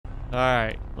All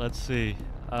right, let's see.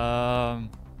 I'm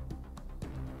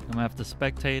gonna have to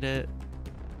spectate it.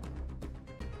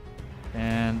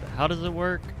 And how does it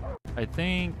work? I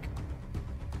think.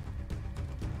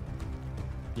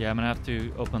 Yeah, I'm gonna have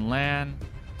to open LAN.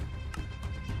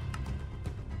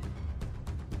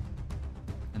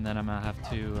 And then I'm gonna have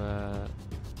to.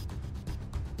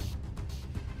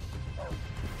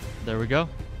 There we go.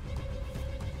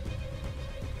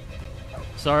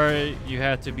 Sorry, you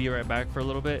had to be right back for a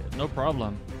little bit. No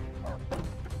problem.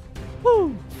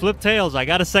 Woo! Flip tails. I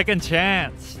got a second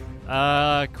chance.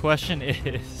 Question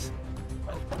is,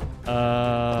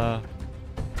 I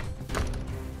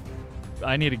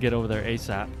need to get over there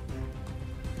ASAP.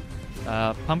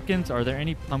 Pumpkins. Are there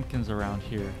any pumpkins around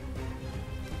here?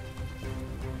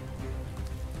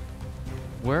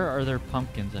 Where are there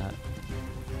pumpkins at?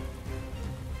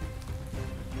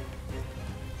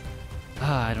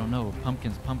 I don't know.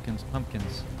 Pumpkins, pumpkins,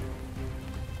 pumpkins.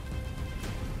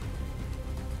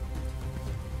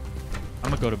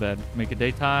 I'm gonna go to bed. Make it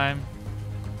daytime.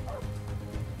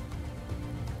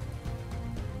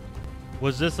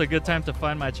 Was this a good time to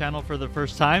find my channel for the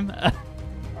first time?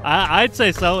 I'd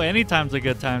say so. Anytime's a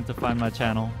good time to find my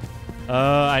channel.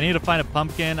 I need to find a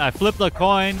pumpkin. I flipped a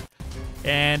coin,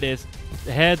 and its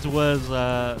heads was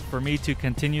for me to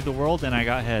continue the world, and I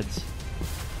got heads.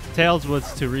 Tails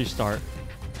was to restart.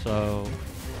 So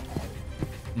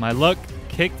my luck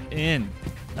kicked in.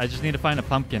 I just need to find a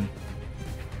pumpkin.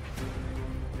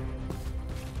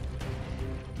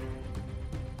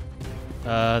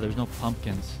 There's no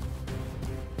pumpkins.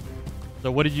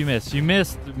 So what did you miss? You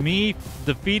missed me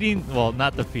defeating, well,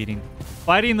 not defeating,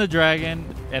 fighting the dragon,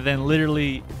 and then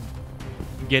literally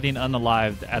getting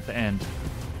unalived at the end.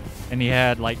 And he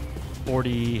had like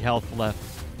 40 health left.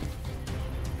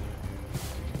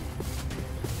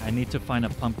 I need to find a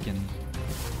pumpkin,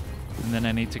 and then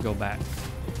I need to go back.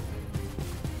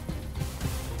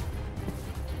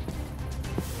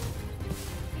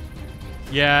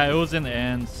 Yeah, it was in the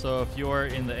end. So if you are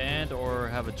in the end or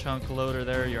have a chunk loader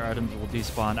there, your items will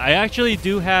despawn. I actually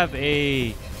do have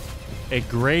a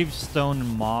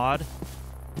gravestone mod,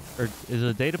 or is it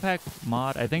a data pack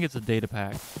mod? I think it's a data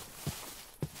pack.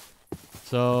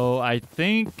 So I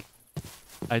think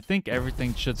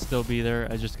everything should still be there.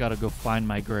 I just gotta go find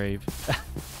my grave.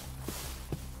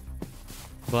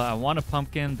 But I want a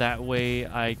pumpkin, that way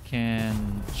I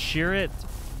can shear it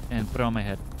and put it on my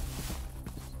head.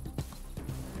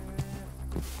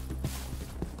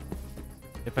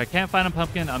 If I can't find a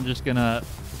pumpkin, I'm just gonna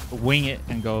wing it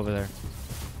and go over there.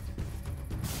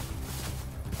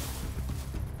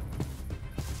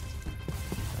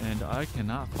 And I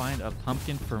cannot find a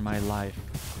pumpkin for my life.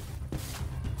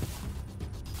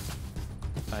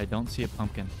 I don't see a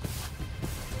pumpkin.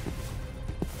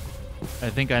 I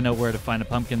think I know where to find a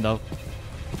pumpkin though.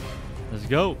 Let's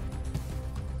go.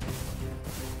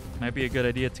 Might be a good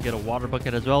idea to get a water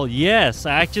bucket as well. Yes,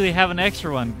 I actually have an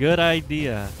extra one. Good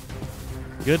idea.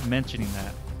 Good mentioning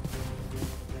that.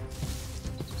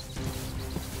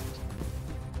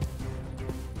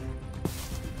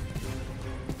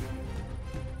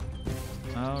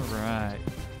 All right.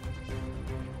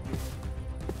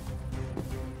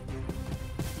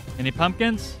 Any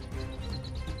pumpkins?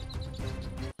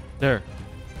 There.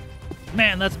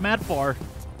 Man, that's mad far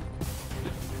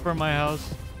from my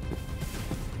house.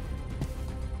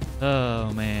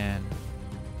 Oh, man.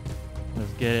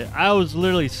 Let's get it. I was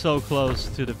literally so close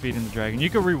to defeating the dragon. You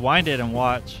can rewind it and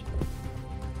watch.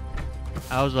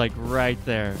 I was like right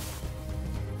there.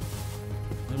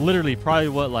 Literally probably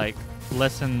what, like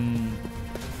less than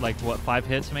like what, 5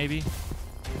 hits maybe?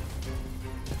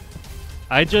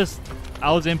 I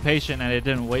was impatient and I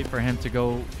didn't wait for him to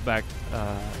go back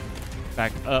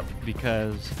up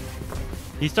because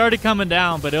he started coming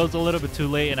down, but it was a little bit too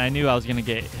late and I knew I was gonna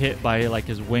get hit by like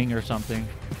his wing or something.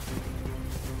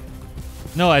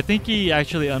 No, I think he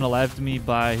actually unalived me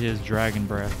by his dragon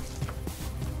breath.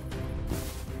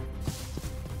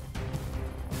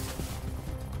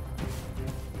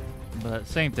 But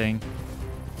same thing.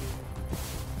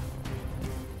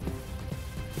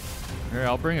 Here,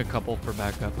 I'll bring a couple for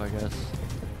backup, I guess.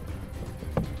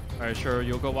 Alright, sure,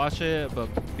 you'll go watch it, but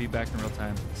be back in real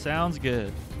time. Sounds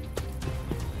good.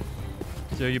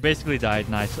 So you basically died.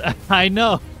 Nice. I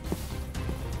know.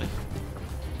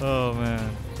 Oh,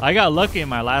 man. I got lucky in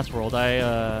my last world.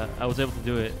 I was able to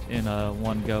do it in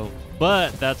one go.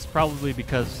 But that's probably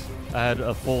because I had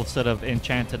a full set of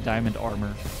enchanted diamond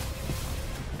armor.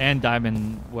 And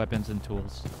diamond weapons and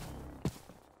tools.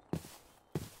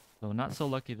 So not so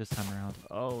lucky this time around.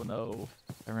 Oh no.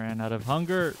 I ran out of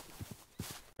hunger.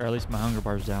 Or at least my hunger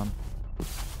bar's down.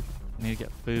 I need to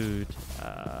get food.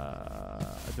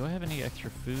 Do I have any extra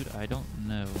food? I don't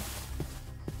know.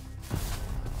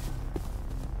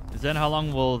 Is then how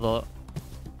long will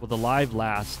the live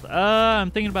last? I'm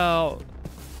thinking about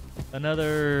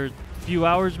another few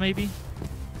hours maybe.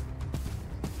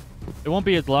 It won't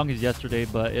be as long as yesterday,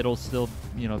 but it'll still,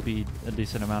 you know, be a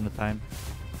decent amount of time.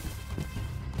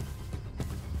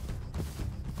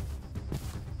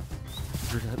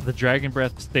 The dragon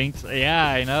breath stinks. Yeah,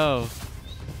 I know.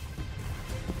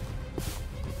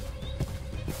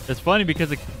 It's funny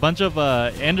because a bunch of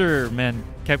Endermen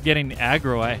kept getting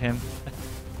aggro at him.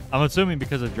 I'm assuming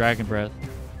because of dragon breath.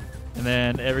 And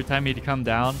then every time he'd come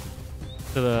down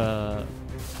to the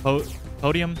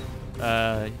podium,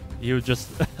 he would just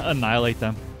annihilate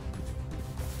them.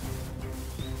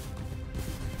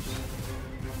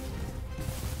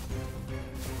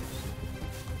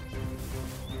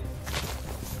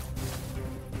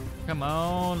 Come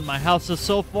on, my house is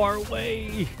so far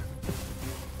away.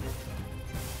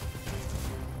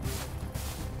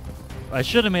 I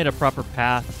should have made a proper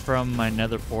path from my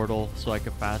nether portal so I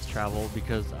could fast travel,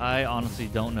 because I honestly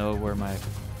don't know where my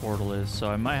portal is, so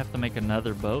I might have to make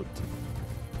another boat.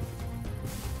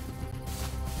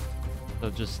 So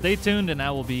just stay tuned and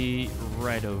I will be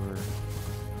right over.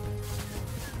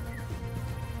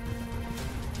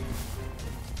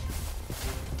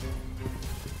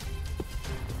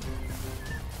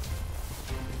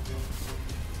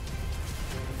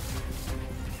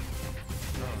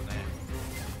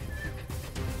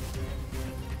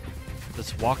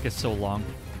 This walk is so long.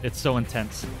 It's so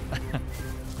intense.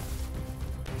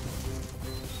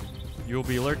 You will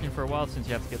be lurking for a while since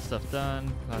you have to get stuff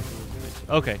done.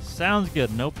 Okay, sounds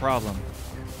good. No problem.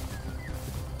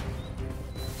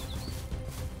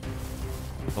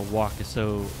 The walk is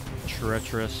so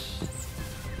treacherous.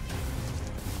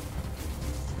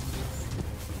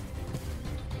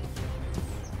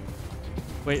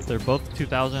 Wait, they're both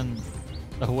 2,000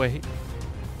 away.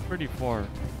 Pretty far.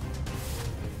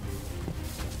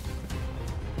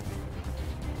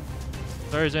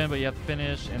 Sorry, Zen, but you have to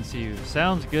finish and see you.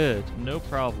 Sounds good. No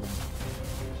problem.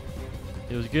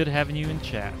 It was good having you in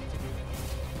chat.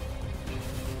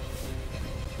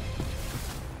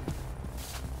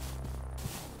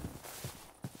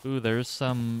 Ooh, there's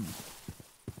some...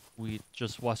 We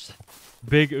just watched...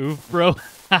 Big oof, bro.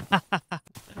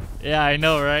 Yeah, I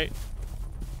know, right?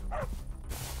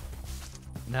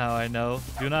 No, I know.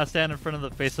 Do not stand in front of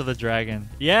the face of the dragon.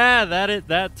 Yeah,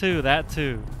 that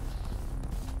too.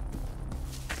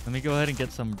 Let me go ahead and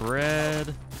get some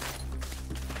bread.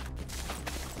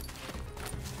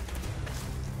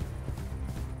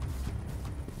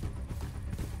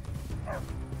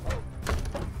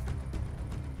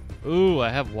 Ooh, I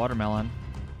have watermelon.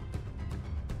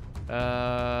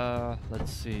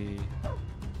 Let's see.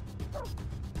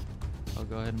 I'll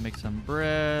go ahead and make some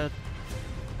bread.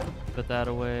 Put that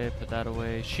away, put that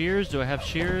away. Shears, do I have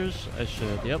shears? I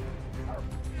should, yep.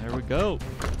 There we go.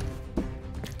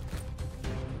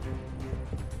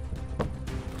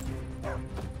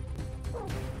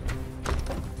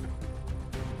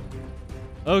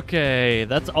 Okay,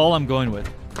 that's all I'm going with.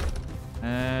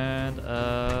 And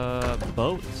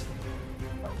boat.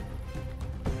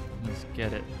 Let's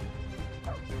get it.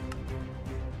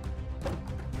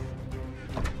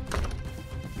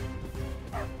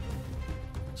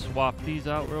 Swap these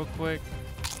out real quick.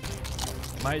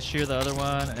 Might shear the other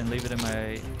one and leave it in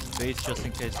my base just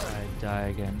in case I die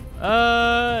again.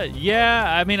 Yeah,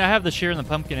 I mean I have the shear and the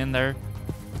pumpkin in there.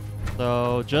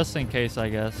 So just in case, I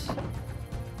guess.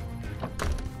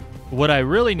 What I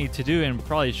really need to do, and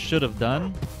probably should have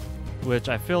done, which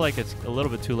I feel like it's a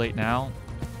little bit too late now,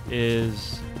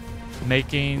 is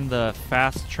making the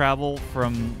fast travel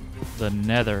from the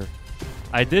nether.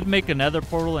 I did make a nether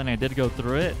portal and I did go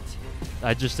through it.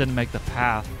 I just didn't make the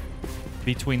path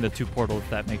between the two portals, if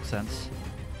that makes sense.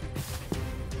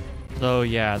 So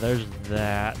yeah, there's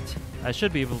that. I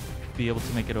should be able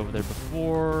to make it over there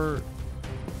before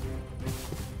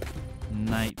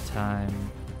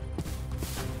nighttime.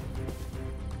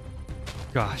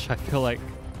 Gosh, I feel like...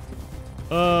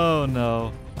 Oh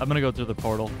no. I'm gonna go through the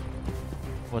portal.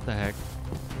 What the heck?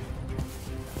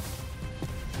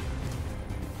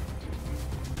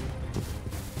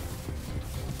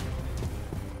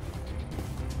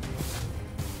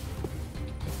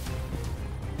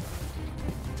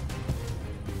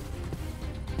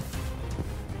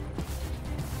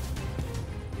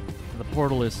 The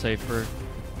portal is safer.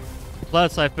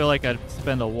 Plus, I feel like I'd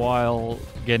spend a while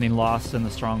getting lost in the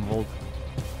stronghold.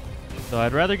 So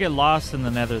I'd rather get lost in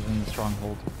the nether than the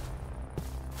stronghold.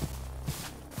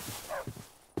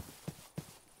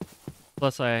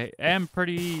 Plus, I am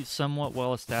pretty somewhat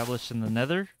well established in the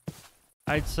Nether,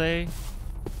 I'd say.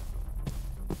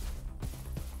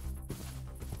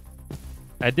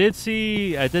 I did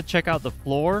check out the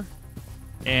floor,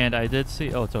 and I did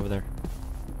see, oh, it's over there.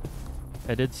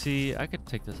 I did see, I could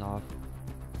take this off.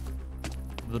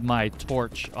 My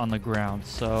torch on the ground.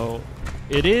 So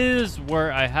it is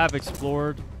where I have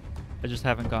explored. I just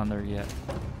haven't gone there yet.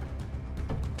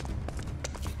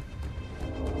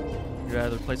 You'd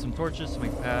rather place some torches to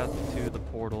make a path to the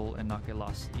portal and not get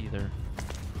lost either.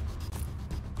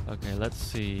 Okay, let's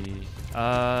see.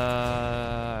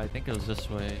 I think it was this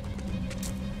way.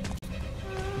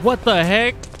 What the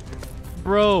heck?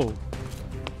 Bro.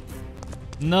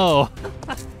 No.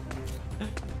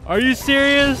 Are you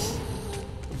serious?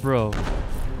 Bro.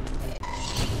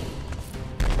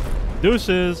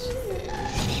 Deuces.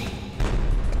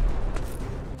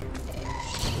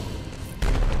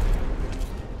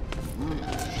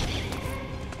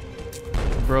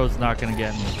 Bro's not gonna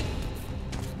get me.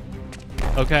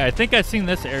 Okay, I think I've seen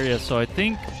this area, so I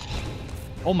think...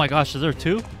 Oh my gosh, is there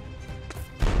two?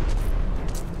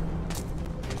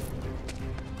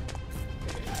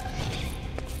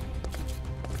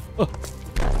 Oh.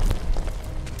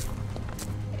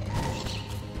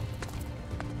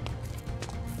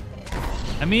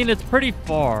 I mean, it's pretty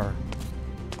far.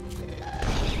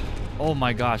 Oh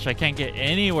my gosh, I can't get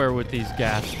anywhere with these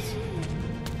ghasts.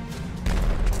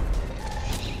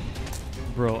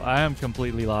 Bro, I am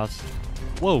completely lost.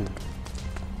 Whoa.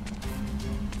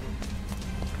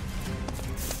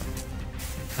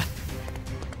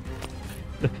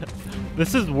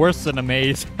 This is worse than a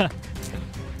maze.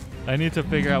 I need to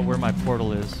figure out where my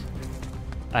portal is.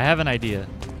 I have an idea.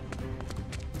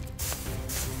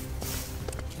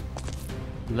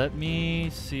 Let me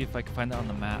see if I can find it on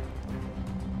the map.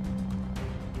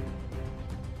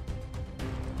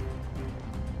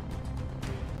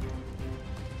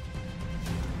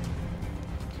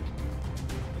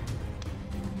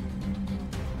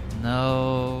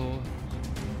 No.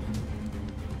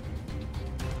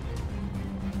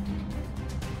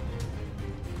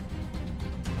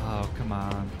 Oh, come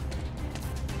on.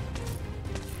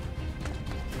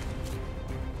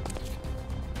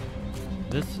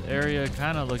 This area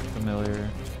kind of looked familiar.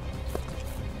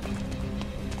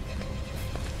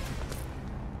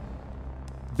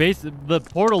 The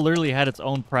portal literally had its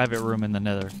own private room in the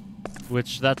Nether,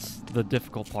 which that's the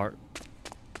difficult part.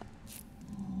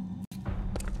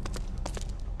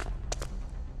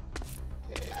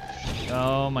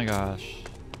 Oh my gosh.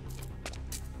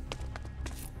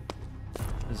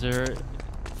 Is there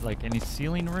like any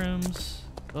ceiling rooms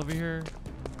over here?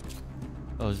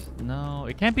 Oh, no,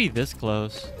 it can't be this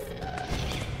close.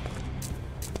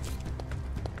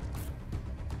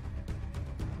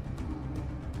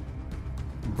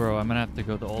 Bro, I'm gonna have to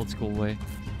go the old school way.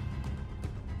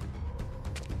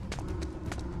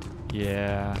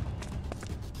 Yeah.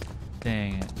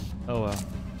 Dang it. Oh well.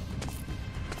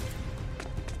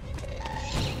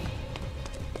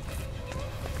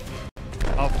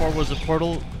 How far was the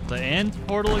portal? The end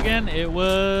portal again? It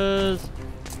was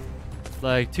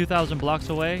like 2,000 blocks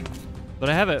away, but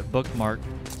I have it bookmarked,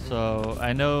 so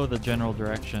I know the general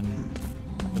direction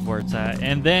of where it's at.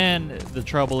 And then the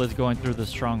trouble is going through the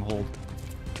stronghold,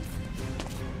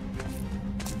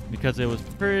 because it was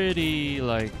pretty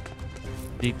like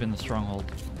deep in the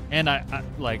stronghold. And I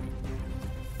like,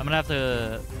 I'm gonna have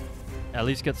to at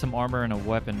least get some armor and a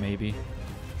weapon maybe.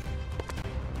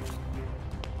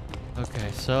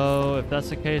 Okay, so if that's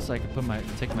the case, I can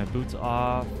take my boots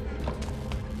off.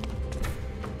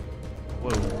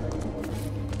 Whoa.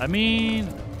 I mean,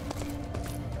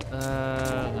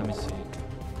 let me see.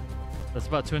 That's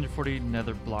about 240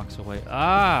 nether blocks away.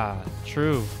 Ah,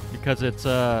 true. Because it's,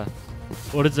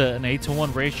 what is it, an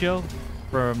 8-to-1 ratio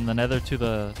from the nether to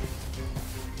the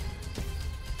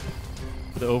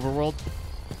overworld?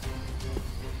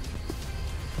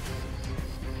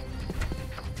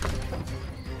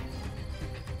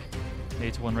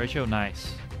 Eight to 1 ratio,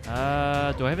 nice. Do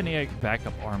I have any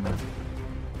backup armor?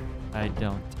 I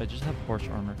don't. I just have horse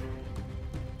armor.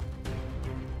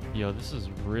 Yo, this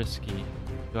is risky.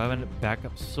 Do I have a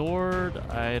backup sword?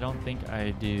 I don't think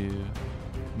I do.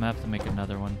 I'm gonna have to make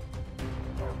another one.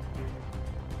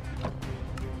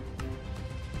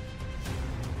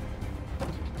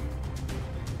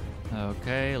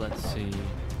 Okay, let's see.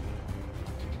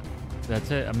 That's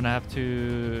it. I'm gonna have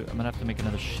to make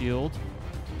another shield.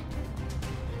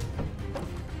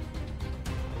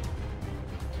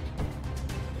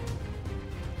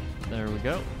 There we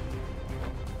go.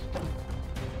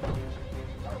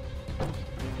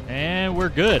 And we're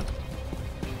good.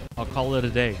 I'll call it a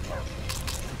day.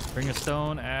 Bring a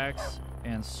stone, axe,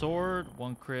 and sword.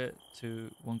 One crit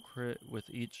with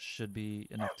each should be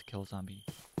enough to kill a zombie.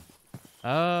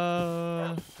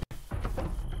 I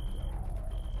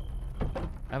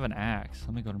have an axe.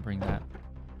 Let me go and bring that.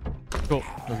 Cool.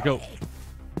 Let's go.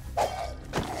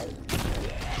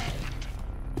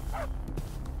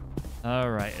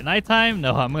 All right. At nighttime?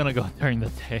 No, I'm gonna go during the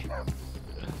day.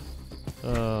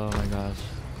 Oh my gosh.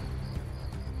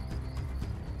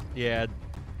 Yeah.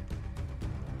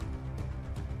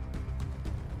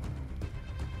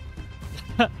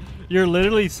 You're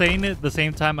literally saying it the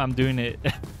same time I'm doing it.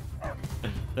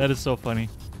 That is so funny.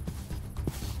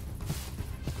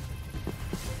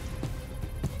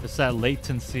 It's that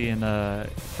latency in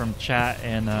from chat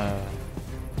and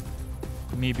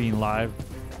me being live.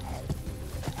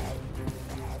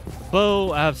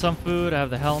 Bow, I have some food, I have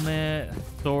the helmet,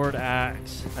 sword,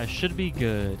 axe. I should be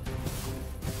good.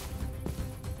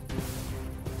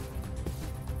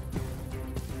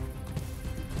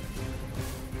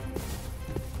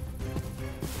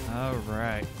 All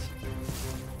right.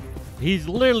 He's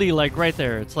literally like right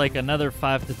there. It's like another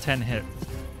 5 to 10 hits.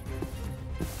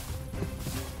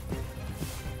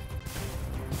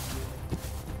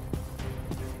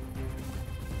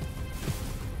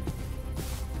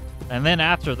 And then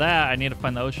after that, I need to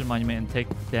find the ocean monument and take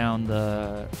down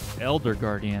the Elder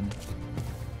Guardian.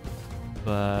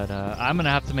 But I'm going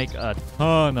to have to make a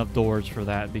ton of doors for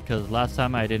that because last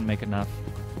time I didn't make enough.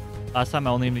 Last time I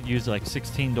only used like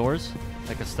 16 doors,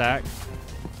 like a stack.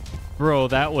 Bro,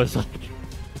 that was like...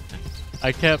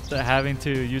 I kept having to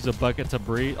use a bucket to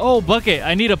breathe. Oh, bucket!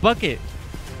 I need a bucket!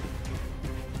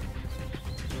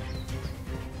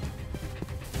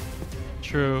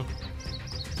 True.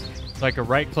 Like a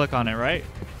right click on it, right?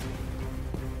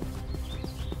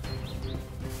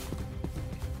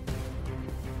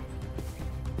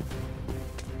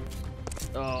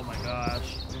 Oh my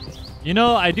gosh. You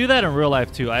know, I do that in real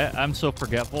life too. I'm so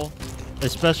forgetful.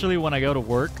 Especially when I go to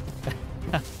work.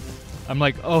 I'm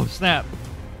like, oh snap.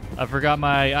 I forgot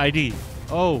my ID.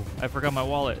 Oh, I forgot my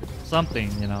wallet.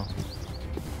 Something, you know.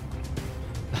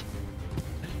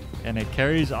 And it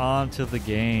carries on to the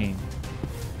game.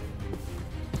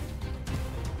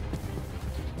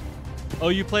 Oh,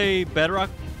 you play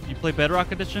Bedrock? You play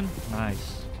Bedrock Edition?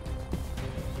 Nice.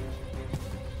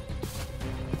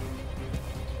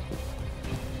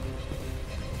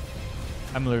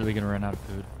 I'm literally gonna run out of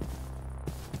food.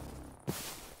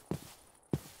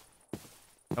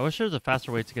 I wish there was a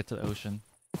faster way to get to the ocean.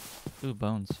 Ooh,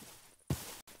 bones.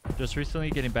 Just recently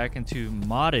getting back into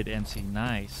modded MC.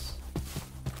 Nice.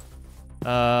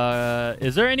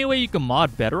 Is there any way you can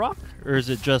mod Bedrock? Or is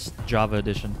it just Java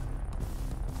Edition?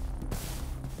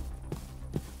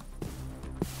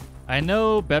 I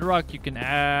know Bedrock you can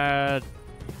add,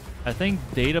 I think,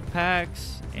 data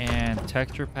packs and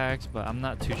texture packs, but I'm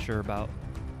not too sure about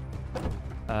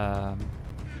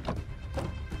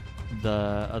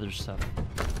the other stuff.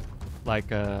 Like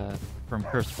from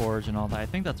CurseForge and all that. I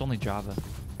think that's only Java.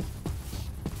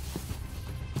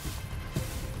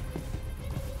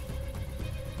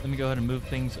 Let me go ahead and move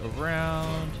things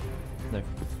around. There.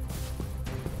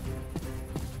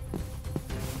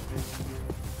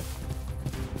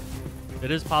 It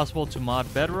is possible to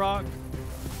mod Bedrock,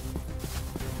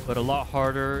 but a lot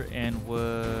harder and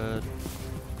worse.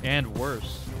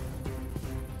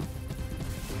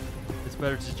 It's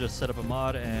better to just set up a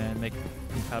mod and make it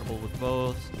compatible with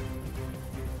both,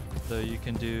 so you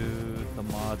can do the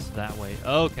mods that way.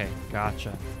 Okay,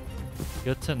 gotcha.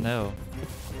 Good to know.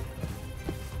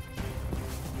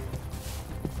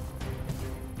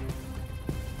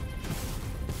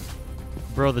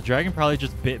 Bro, the dragon probably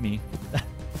just bit me.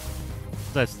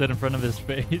 I stood in front of his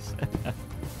face.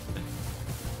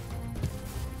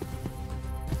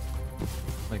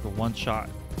 Like a one-shot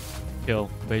kill,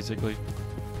 basically.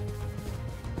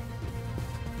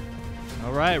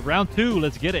 All right, round 2.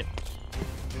 Let's get it.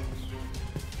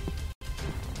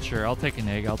 Sure, I'll take an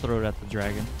egg. I'll throw it at the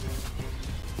dragon.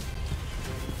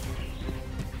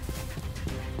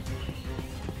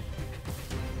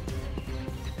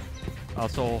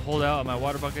 Also, hold out on my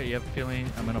water bucket. You have a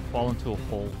feeling I'm gonna fall into a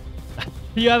hole.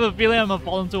 You have a feeling I'm gonna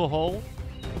fall into a hole?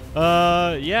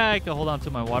 Yeah, I can hold on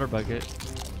to my water bucket.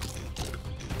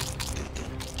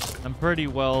 I'm pretty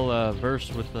well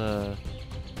versed with the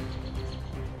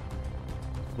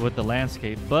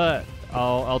landscape, but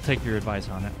I'll take your advice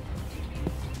on it.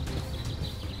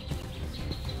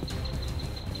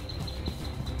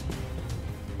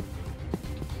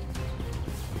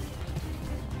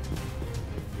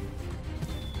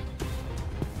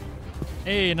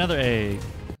 Hey, another egg.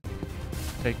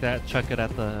 Take that, chuck it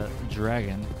at the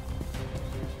dragon.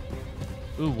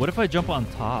 Ooh, what if I jump on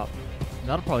top?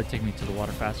 That'll probably take me to the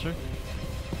water faster.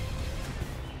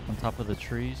 On top of the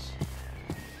trees.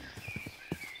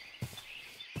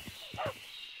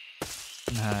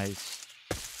 Nice.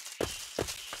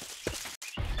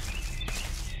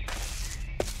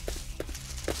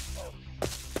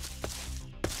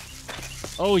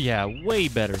 Oh yeah, way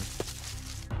better.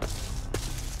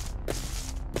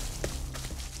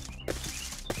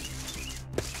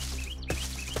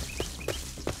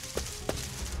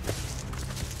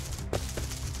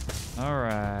 All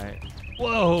right.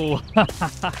 Whoa.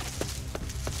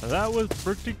 That was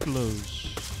pretty close.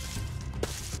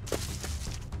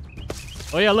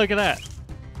 Oh yeah, look at that.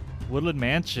 Woodland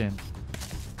Mansion.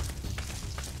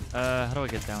 How do I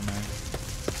get down there?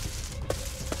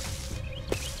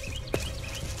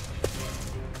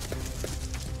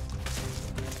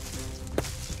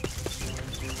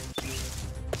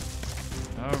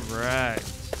 All right.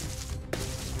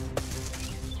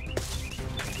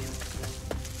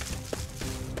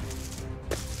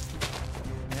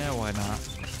 Yeah, why not?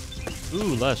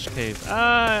 Ooh, lush cave.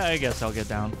 I guess I'll get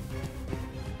down.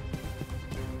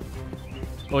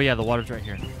 Oh yeah, the water's right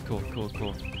here. Cool, cool,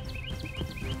 cool.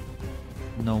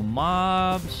 No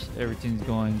mobs. Everything's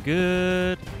going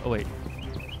good. Oh wait.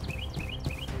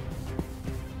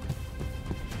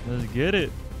 Let's get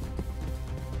it.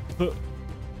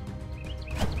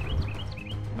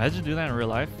 Imagine doing that in real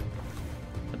life.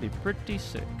 That'd be pretty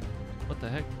sick. What the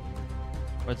heck?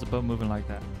 Why is the boat moving like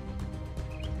that?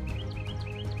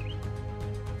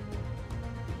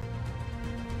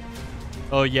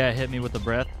 Oh yeah, it hit me with the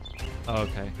breath. Oh,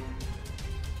 okay.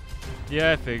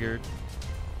 Yeah, I figured.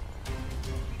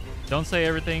 Don't say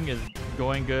everything is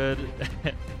going good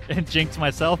and jinx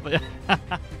myself.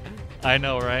 I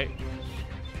know, right?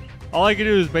 All I can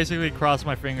do is basically cross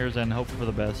my fingers and hope for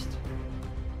the best.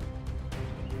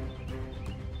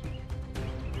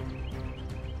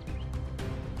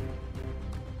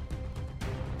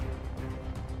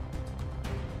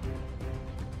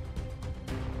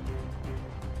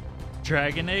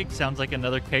 Dragon egg sounds like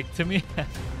another cake to me.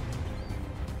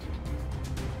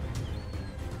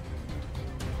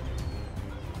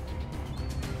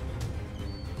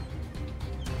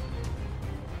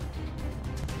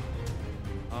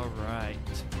 All right,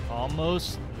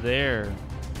 almost there.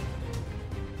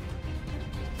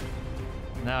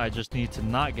 Now I just need to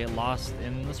not get lost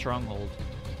in the stronghold.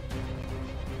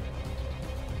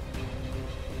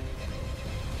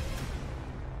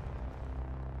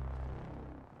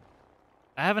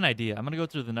 I have an idea. I'm going to go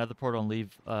through the nether portal and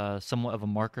leave somewhat of a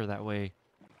marker. That way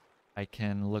I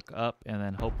can look up and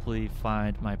then hopefully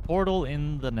find my portal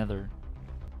in the nether.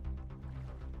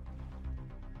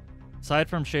 Aside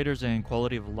from shaders and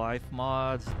quality of life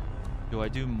mods, do I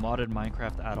do modded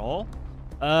Minecraft at all?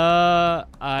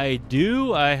 I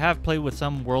do. I have played with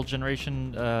some world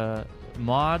generation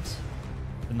mods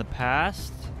in the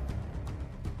past.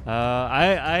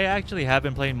 I actually have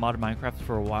been playing modded Minecraft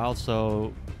for a while,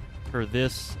 so for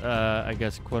this, I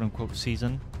guess, quote-unquote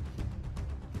season.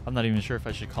 I'm not even sure if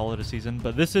I should call it a season,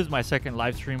 but this is my second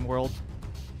live stream world.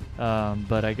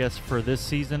 But I guess for this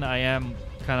season, I am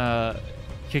kind of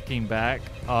kicking back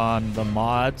on the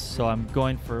mods, so I'm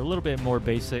going for a little bit more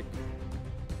basic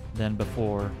than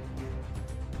before.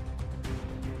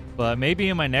 But maybe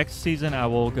in my next season, I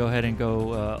will go ahead and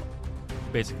go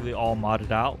basically all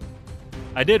modded out.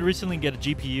 I did recently get a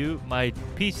GPU. My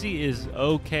PC is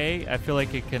okay. I feel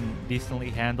like it can decently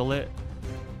handle it,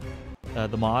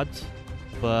 the mods.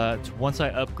 But once I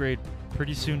upgrade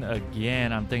pretty soon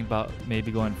again, I'm thinking about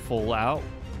maybe going full out.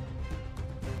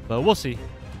 But we'll see.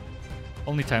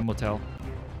 Only time will tell.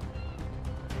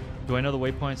 Do I know the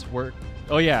waypoints work?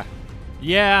 Oh yeah.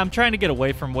 Yeah, I'm trying to get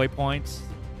away from waypoints.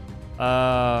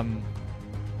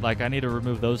 Like I need to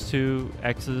remove those two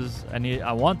X's.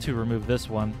 I want to remove this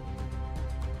one.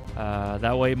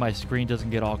 That way my screen doesn't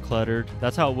get all cluttered.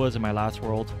 That's how it was in my last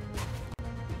world.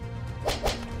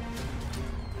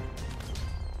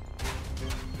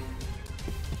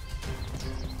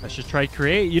 I should try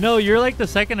create. You know, you're like the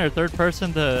second or third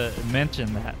person to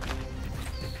mention that.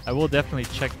 I will definitely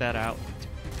check that out.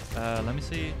 Let me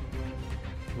see.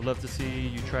 Would love to see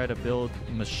you try to build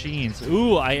machines.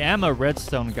 Ooh, I am a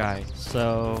redstone guy,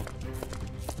 so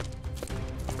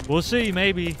we'll see,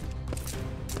 maybe.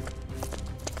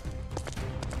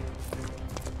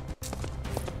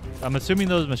 I'm assuming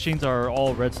those machines are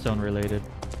all redstone related.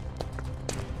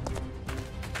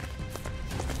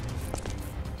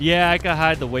 Yeah, I can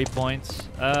hide the waypoints.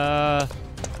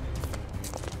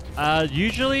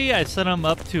 Usually I set them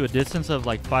up to a distance of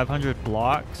like 500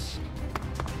 blocks.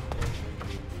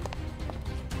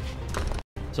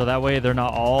 So that way they're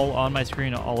not all on my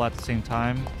screen all at the same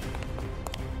time.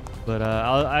 But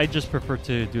I just prefer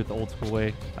to do it the old school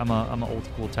way. I'm an old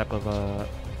school type of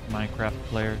Minecraft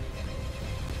player.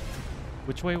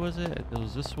 Which way was it? It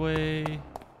was this way.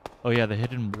 Oh yeah, the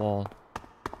hidden wall.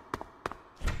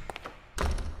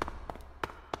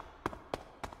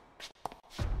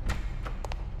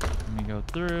 Let me go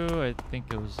through. I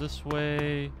think it was this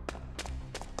way.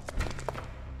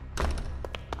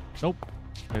 Nope.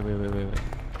 Wait.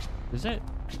 Is it?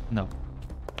 No.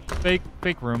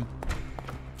 Fake room.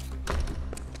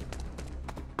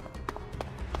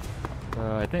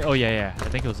 I think. Oh yeah. I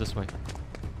think it was this way.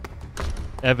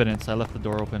 Evidence. I left the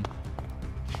door open.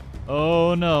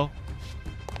 Oh no.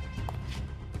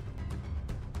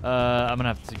 I'm gonna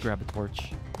have to grab a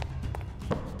torch.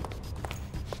 I'm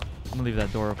gonna leave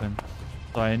that door open,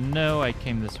 so I know I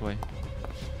came this way.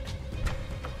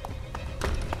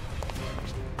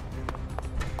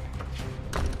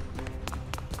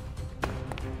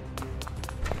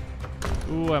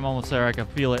 Ooh, I'm almost there. I can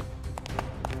feel it.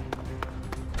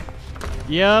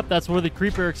 Yep, that's where the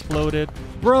creeper exploded.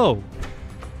 Bro!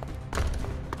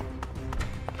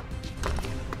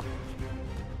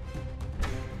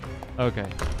 Okay.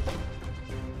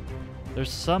 There's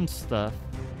some stuff.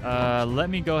 Let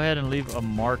me go ahead and leave a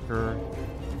marker.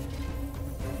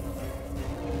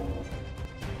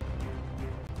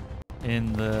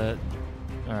 In the...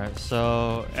 Alright,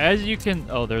 so as you can...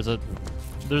 Oh, there's a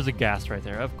gas right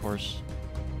there, of course.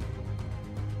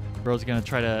 Bro's gonna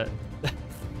try to...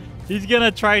 He's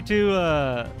gonna try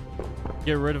to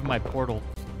get rid of my portal.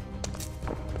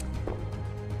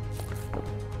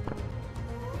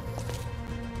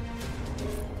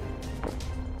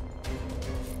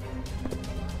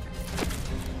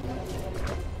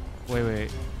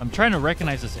 Wait. I'm trying to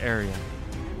recognize this area.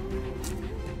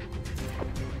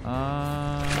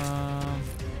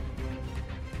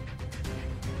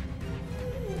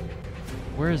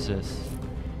 Where is this?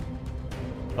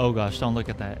 Oh gosh, don't look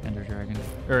at that Ender Dragon.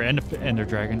 Or Ender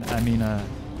Dragon. I mean,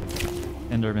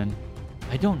 Enderman.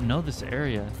 I don't know this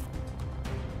area.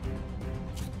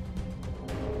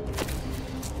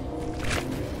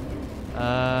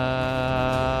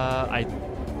 I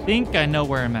think I know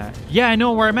where I'm at. Yeah, I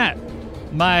know where I'm at.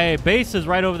 My base is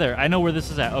right over there. I know where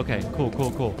this is at. Okay,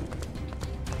 cool.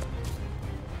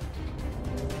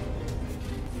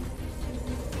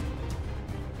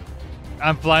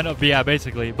 I'm flying up, yeah,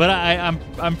 basically. But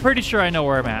I'm pretty sure I know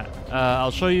where I'm at.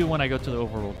 I'll show you when I go to the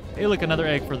overworld. Hey, look, another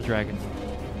egg for the dragon.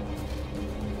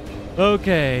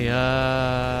 Okay,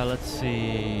 let's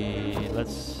see.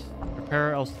 Let's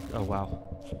prepare. Oh wow.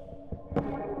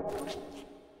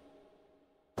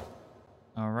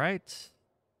 All right,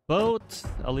 boat.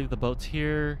 I'll leave the boats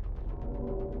here.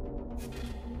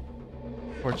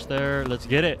 Torch there. Let's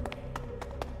get it.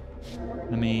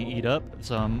 Let me eat up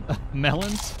some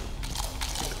melons.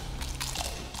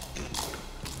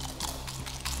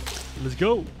 Let's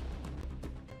go.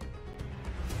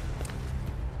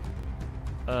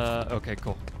 Okay,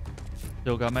 cool.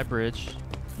 Still got my bridge.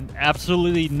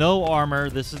 Absolutely no armor.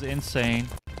 This is insane.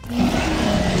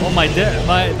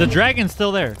 Oh, the dragon's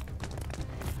still there.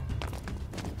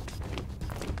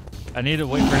 I need to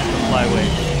wait for him to fly away.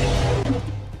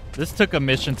 This took a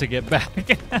mission to get back.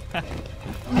 Go.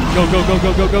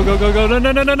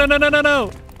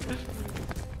 No.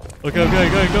 Okay,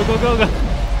 go.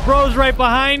 Bro's right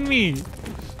behind me.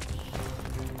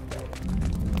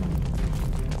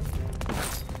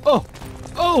 Oh,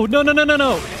 no. Go.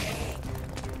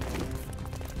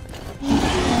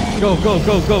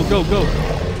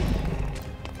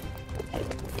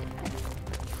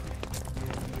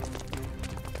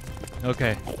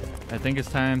 Okay, I think it's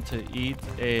time to eat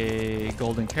a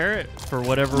golden carrot for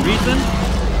whatever reason.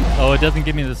 Oh, it doesn't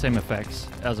give me the same effects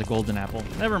as a golden apple.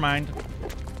 Never mind.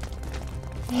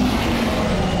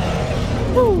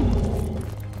 Woo!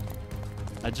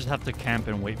 I just have to camp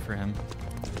and wait for him.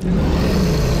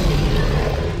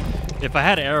 If I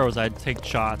had arrows, I'd take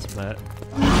shots, but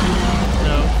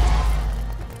no.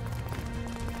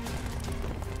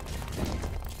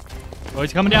 Oh,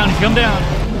 he's coming down.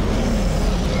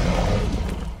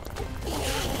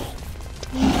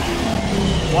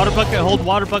 Water bucket, hold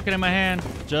water bucket in my hand,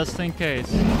 just in case.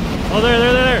 Oh,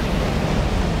 there.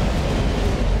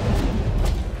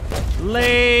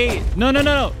 Lay.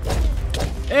 No.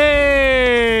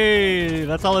 Hey,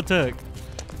 that's all it took.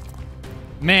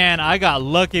 Man, I got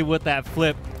lucky with that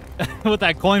flip, with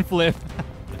that coin flip.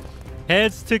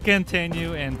 Heads to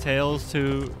continue and tails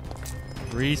to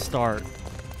restart.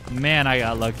 Man, I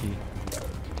got lucky.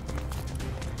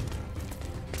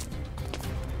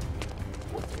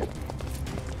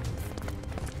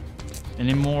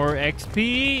 Any more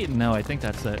XP? No, I think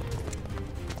that's it.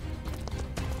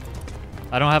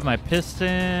 I don't have my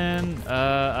piston.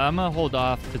 I'm gonna hold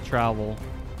off to travel.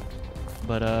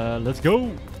 But let's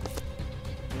go.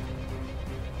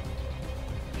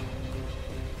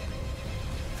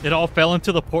 It all fell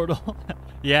into the portal.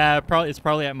 Yeah, it's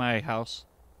probably at my house.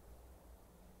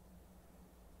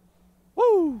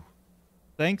 Woo!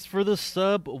 Thanks for the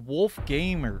sub, Wolf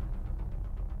Gamer.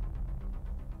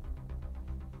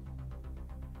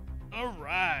 All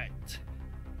right.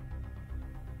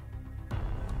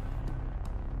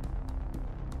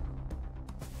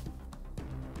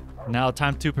 Now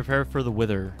time to prepare for the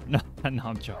wither. No, no,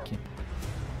 I'm joking.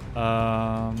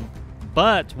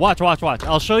 But watch.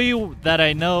 I'll show you that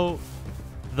I know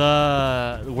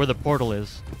where the portal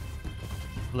is.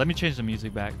 Let me change the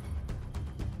music back.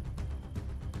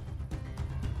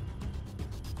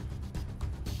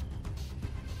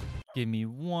 Give me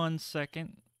 1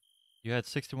 second. You had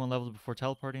 61 levels before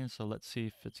teleporting, so let's see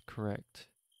if it's correct.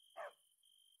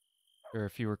 Or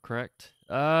if you were correct.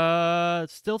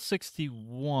 It's still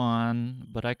 61,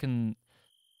 but I can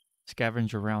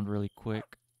scavenge around really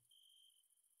quick.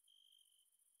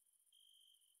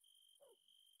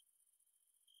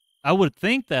 I would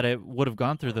think that it would have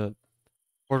gone through the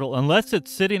portal, unless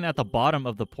it's sitting at the bottom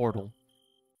of the portal.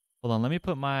 Hold on, let me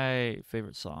put my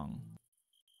favorite song.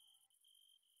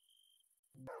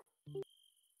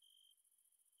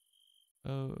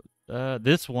 Oh,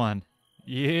 this one.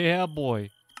 Yeah, boy.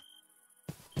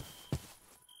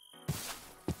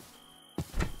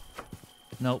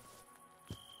 Nope.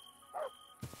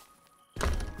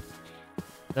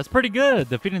 That's pretty good.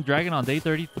 Defeating dragon on day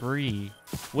 33.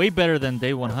 Way better than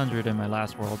day 100 in my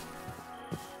last world.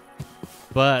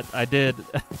 But I did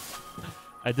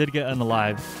I did get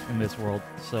unalive in this world,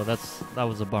 so that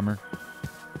was a bummer.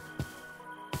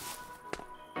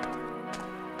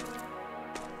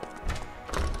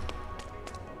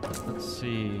 Let's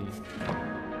see.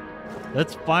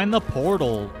 Let's find the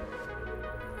portal.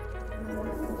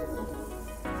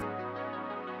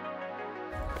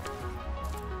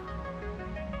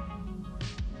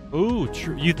 Ooh,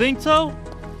 you think so?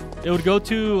 It would go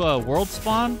to world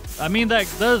spawn? I mean,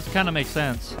 that does kind of make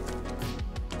sense.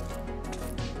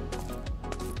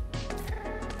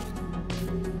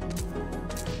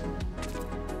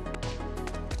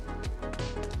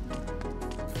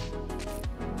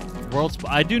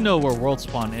 I do know where world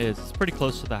spawn is. It's pretty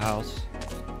close to the house.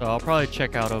 So I'll probably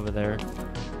check out over there.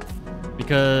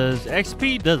 Because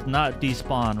XP does not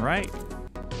despawn, right?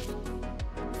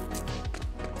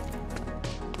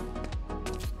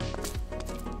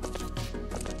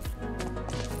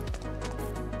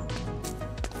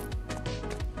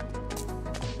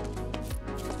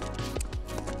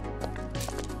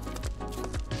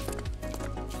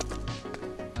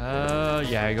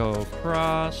 Yeah, I go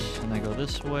across, and I go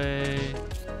this way.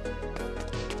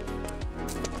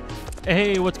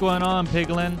 Hey, what's going on,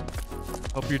 Piglin?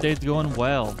 Hope your day's going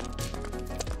well.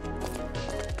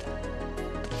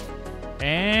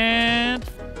 And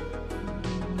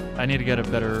I need to get a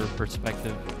better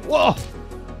perspective. Whoa!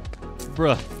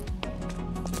 Bruh.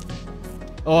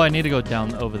 Oh, I need to go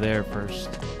down over there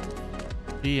first.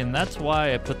 See, and that's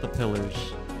why I put the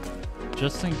pillars.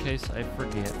 Just in case I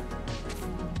forget.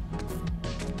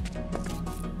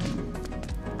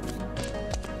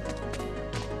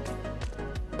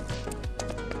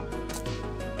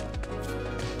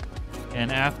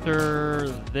 And after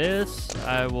this,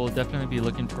 I will definitely be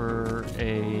looking for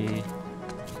an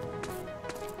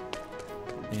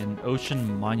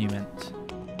ocean monument.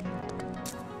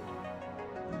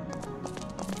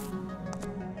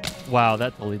 Wow,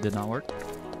 that totally did not work.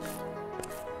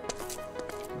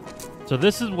 So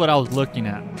this is what I was looking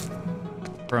at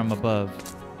from above.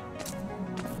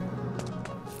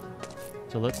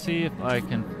 So let's see if I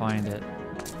can find it.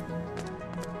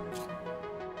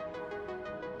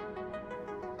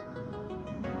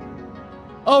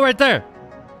 Oh, right there.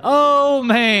 Oh,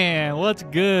 man. What's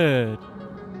good?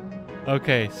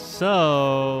 Okay,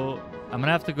 so I'm going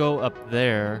to have to go up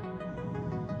there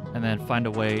and then find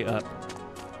a way up.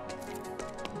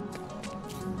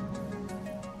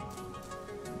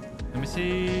 Let me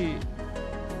see.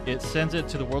 It sends it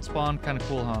to the world spawn. Kind of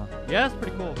cool, huh? Yeah, it's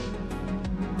pretty cool.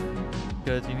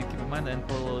 Because you need to keep in mind the end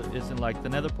portal isn't like the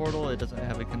nether portal. It doesn't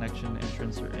have a connection,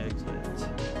 entrance, or exit.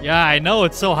 Yeah, I know.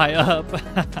 It's so high up.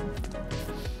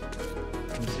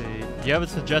 Do you have a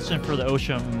suggestion for the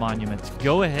ocean monuments?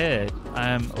 Go ahead.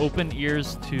 I'm open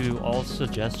ears to all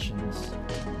suggestions.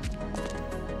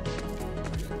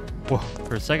 Whoa,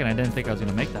 for a second, I didn't think I was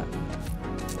going to make that.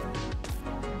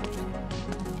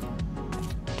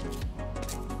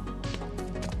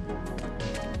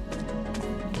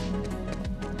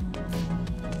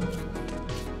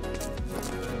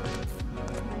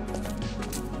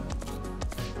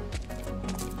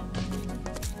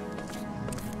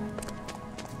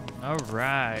 All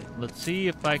right, let's see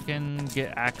if I can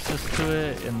get access to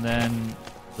it, and then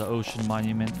the ocean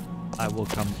monument I will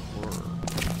come for.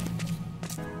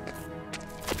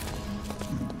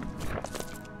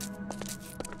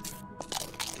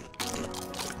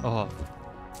 Oh,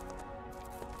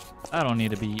 I don't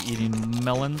need to be eating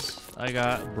melons. I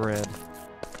got bread.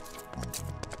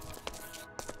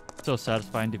 So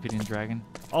satisfying defeating a dragon.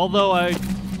 Although I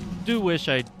do wish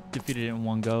I defeated it in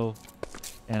one go.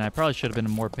 And I probably should have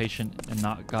been more patient and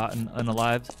not gotten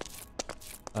unalived.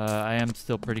 I am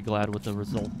still pretty glad with the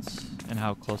results and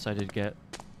how close I did get.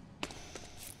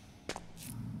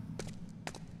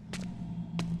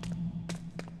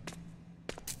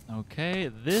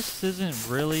 Okay, this isn't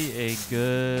really a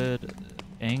good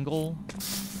angle.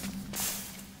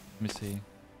 Let me see.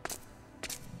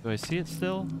 Do I see it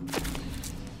still?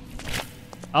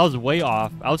 I was way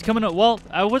off. I was coming up. Well,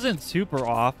 I wasn't super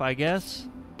off, I guess.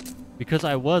 Because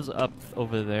I was up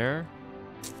over there.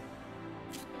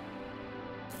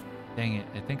 Dang it.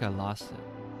 I think I lost it.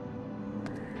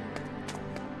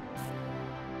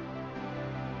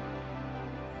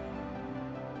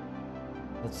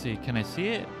 Let's see. Can I see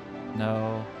it?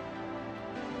 No.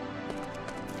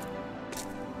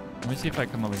 Let me see if I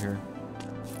come over here.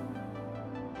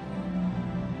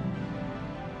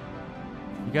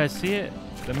 You guys see it?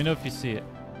 Let me know if you see it.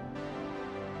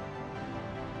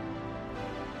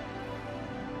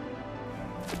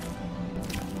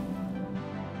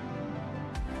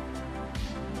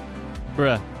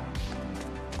 Bruh.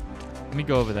 Let me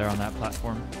go over there on that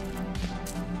platform.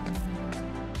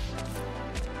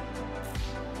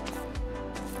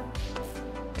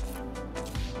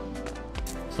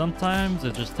 Sometimes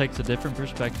it just takes a different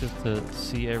perspective to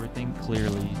see everything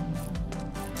clearly.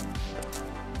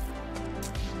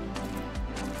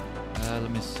 Let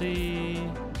me see.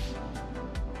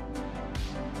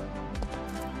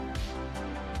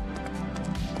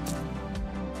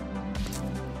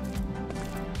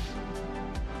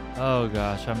 Oh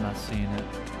gosh, I'm not seeing it.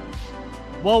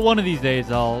 Well, one of these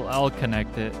days I'll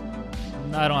connect it.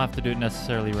 I don't have to do it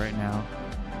necessarily right now.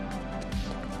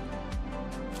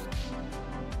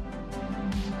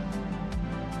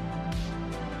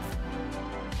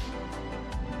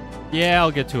 Yeah,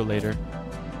 I'll get to it later.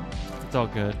 It's all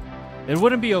good. It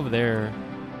wouldn't be over there.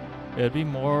 It'd be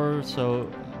more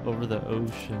so over the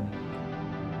ocean.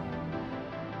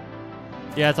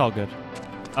 Yeah, it's all good.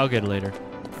 I'll get it later.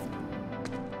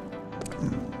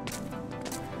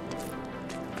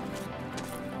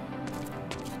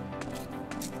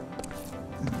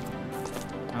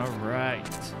 All right.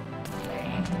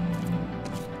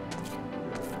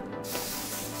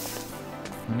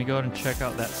 Let me go ahead and check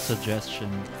out that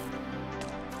suggestion.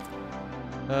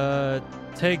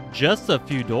 Take just a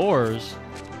few doors,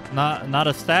 not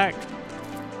a stack.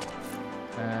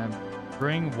 And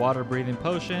bring water breathing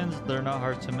potions. They're not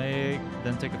hard to make.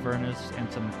 Then take a furnace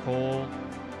and some coal.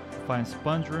 Find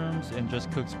sponge rooms and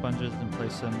just cook sponges and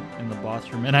place them in the boss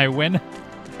room. And I win.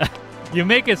 You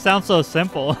make it sound so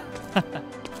simple.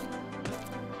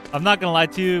 I'm not gonna lie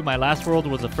to you. My last world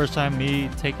was the first time me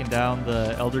taking down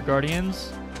the Elder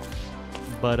Guardians.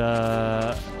 But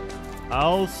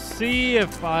I'll see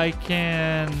if I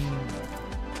can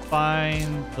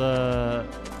find the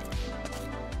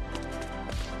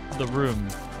room,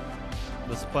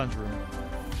 the sponge room.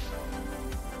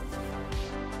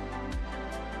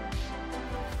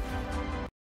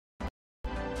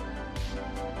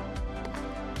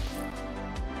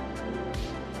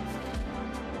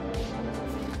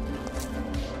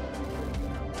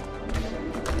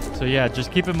 So yeah,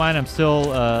 just keep in mind I'm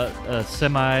still a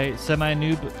semi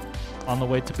noob on the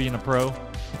way to being a pro.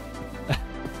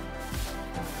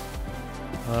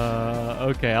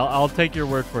 Okay, I'll take your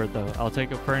word for it though. I'll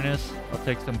take a furnace. I'll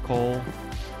take some coal.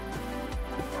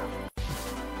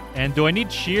 And do I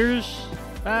need shears?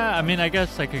 I mean, I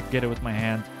guess I could get it with my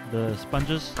hand. The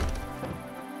sponges.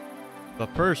 But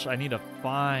first, I need to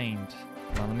find.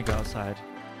 Hold on, let me go outside.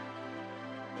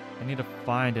 I need to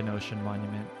find an ocean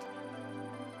monument.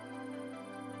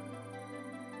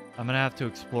 I'm gonna have to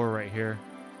explore right here.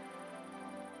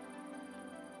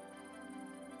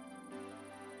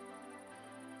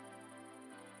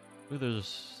 Ooh,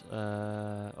 there's,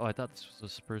 oh, I thought this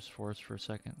was a spruce forest for a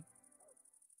second.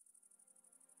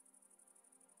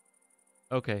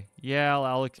 Okay, yeah,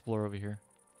 I'll explore over here.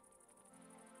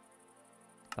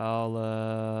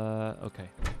 Okay.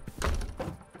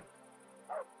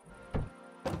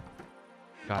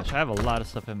 Gosh, I have a lot of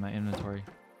stuff in my inventory.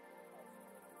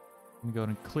 Let me go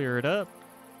and clear it up.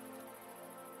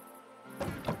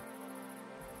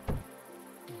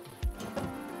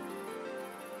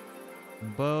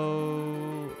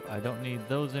 Bow. I don't need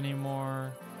those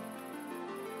anymore.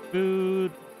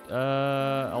 food.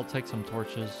 I'll take some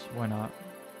torches. Why not?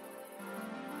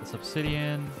 It's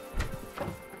obsidian.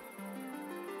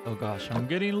 Oh gosh, I'm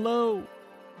getting low.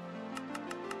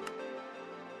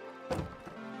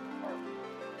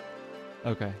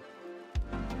 Okay.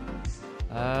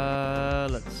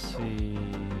 Let's see.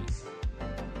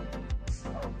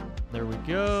 There we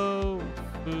go.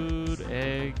 Food,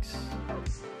 eggs.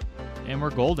 And we're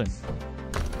golden.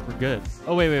 We're good.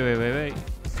 Oh, wait.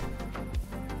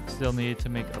 Still need to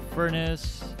make a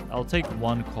furnace. I'll take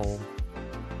 1 coal.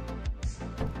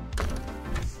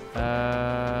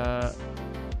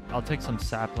 I'll take some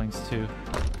saplings too,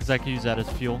 because I can use that as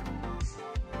fuel.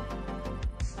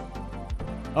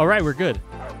 All right, we're good.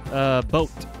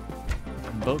 Boat.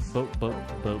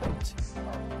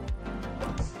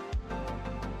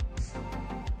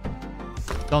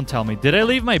 Don't tell me. Did I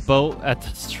leave my boat at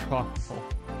the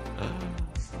stronghold?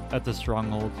 At the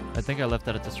stronghold. I think I left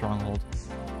that at the stronghold.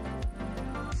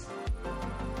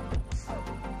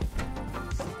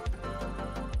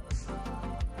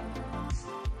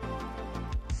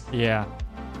 Yeah.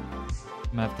 I'm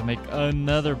gonna have to make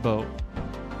another boat.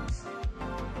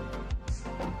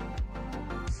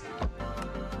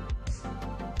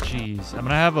 Jeez. I'm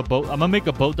gonna have a boat. I'm gonna make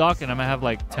a boat dock and I'm gonna have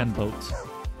like 10 boats.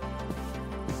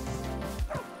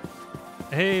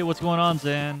 Hey, what's going on,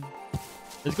 Zan?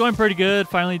 It's going pretty good.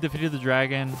 Finally defeated the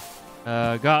dragon.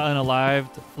 Got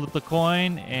unalived, flipped the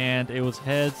coin, and it was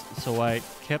heads, so I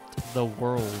kept the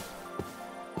world.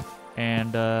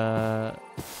 And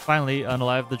finally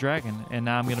unalived the dragon. And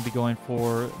now I'm going to be going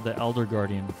for the Elder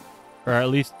Guardian. Or at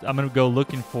least I'm going to go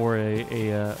looking for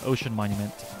a ocean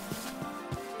monument.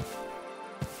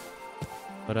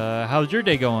 But how's your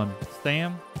day going,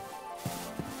 Sam?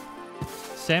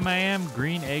 Sam I am,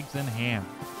 green eggs and ham.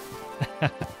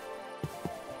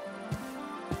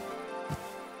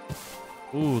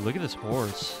 Ooh, look at this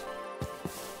horse.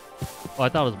 Oh, I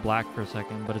thought it was black for a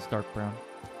second, but it's dark brown.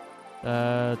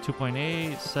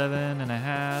 2.8,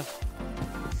 7.5,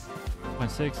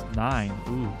 2.6, 9.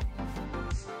 Ooh.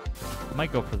 I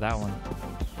might go for that one.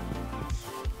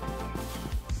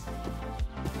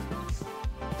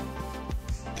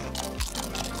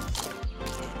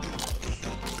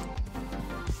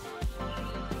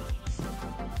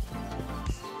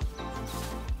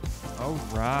 All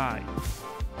right.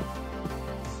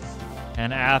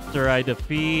 And after I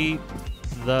defeat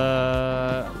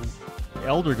the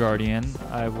Elder Guardian,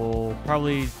 I will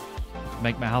probably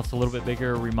make my house a little bit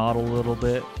bigger, remodel a little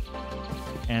bit,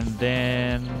 and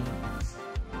then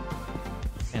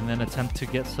attempt to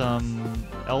get some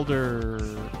wither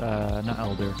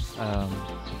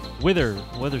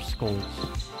skulls.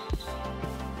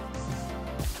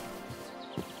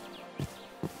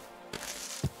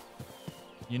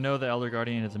 You know the Elder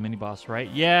Guardian is a mini boss, right?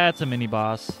 Yeah, it's a mini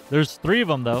boss. There's 3 of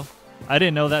them though. I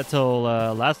didn't know that till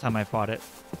last time I fought it.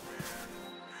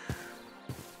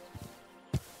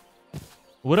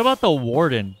 What about the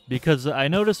Warden? Because I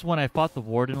noticed when I fought the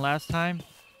Warden last time,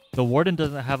 the Warden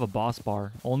doesn't have a boss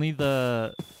bar. Only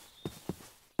the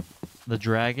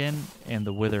Dragon and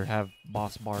the Wither have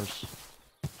boss bars.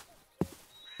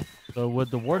 So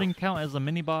would the Warden count as a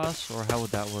mini boss, or how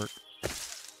would that work?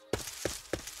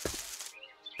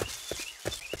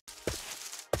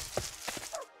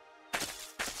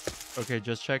 Okay,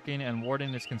 just checking, and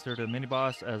Warden is considered a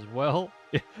mini-boss as well,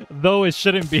 though it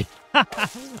shouldn't be.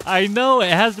 I know,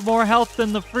 it has more health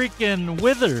than the freaking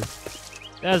Wither.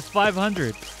 It has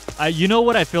 500. You know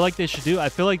what I feel like they should do? I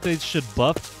feel like they should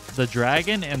buff the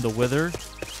Dragon and the Wither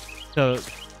to,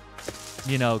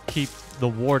 you know, keep the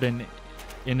Warden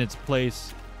in its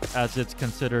place as it's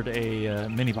considered a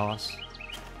mini-boss.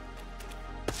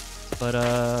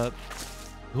 But,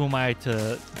 who am I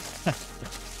to...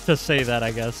 to say that,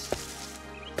 I guess.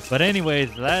 But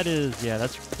anyways,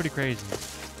 that's pretty crazy.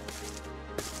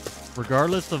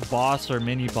 Regardless of boss or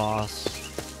mini boss,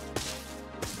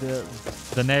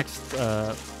 the next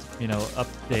you know,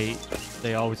 update,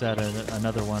 they always add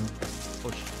another one.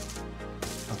 Oh,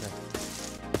 okay.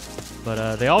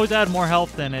 But they always add more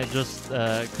health, and it just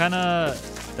kind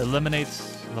of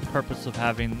eliminates the purpose of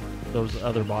having those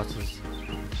other bosses.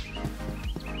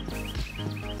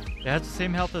 It has the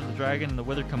same health as the Dragon and the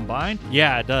Wither combined?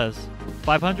 Yeah, it does.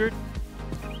 500?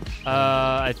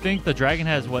 I think the Dragon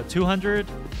has, what, 200?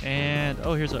 And,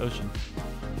 oh, here's the ocean.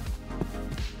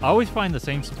 I always find the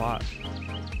same spot.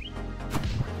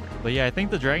 But yeah, I think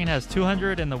the Dragon has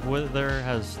 200 and the Wither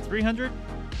has 300.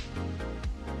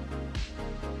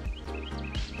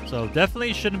 So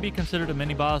definitely shouldn't be considered a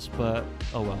mini-boss, but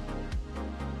oh well.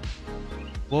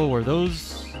 Whoa, were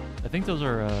those... I think those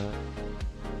are...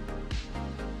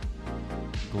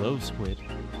 glow squid.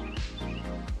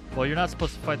 Well, you're not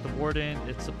supposed to fight the warden.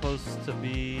 It's supposed to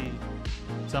be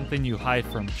something you hide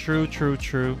from. True, true,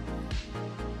 true.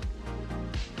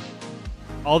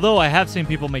 Although I have seen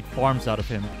people make farms out of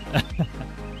him,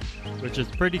 which is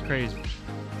pretty crazy.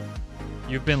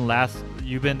 You've been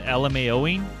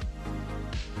LMAOing?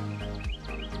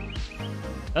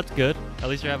 That's good. At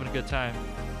least you're having a good time.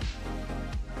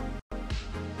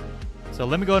 So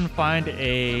let me go ahead and find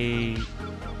a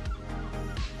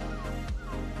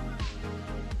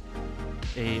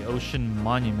ocean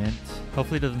monument.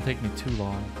 Hopefully it doesn't take me too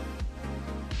long.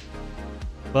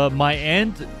 But my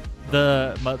end,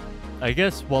 I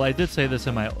guess, well, I did say this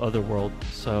in my other world.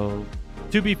 So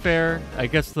to be fair, I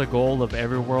guess the goal of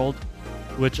every world,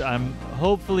 which I'm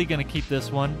hopefully going to keep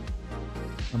this one.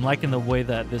 I'm liking the way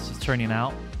that this is turning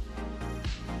out.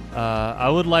 I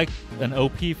would like an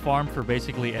OP farm for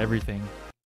basically everything,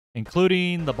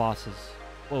 including the bosses.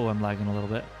 Whoa, I'm lagging a little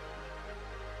bit.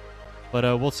 But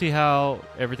we'll see how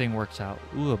everything works out.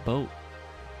 Ooh, a boat.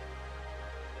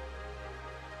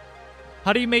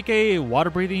 How do you make a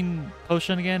water-breathing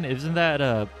potion again? Isn't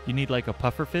that, you need like a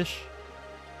puffer fish?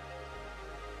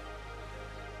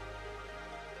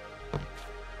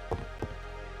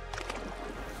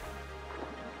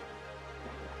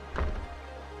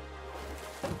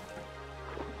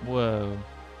 Whoa.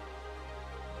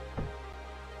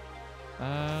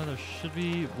 There should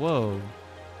be... Whoa.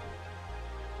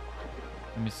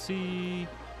 Let me see.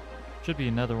 Should be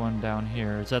another one down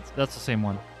here. That's the same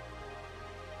one.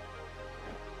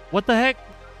 What the heck?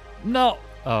 No.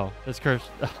 Oh, it's Curse.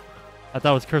 I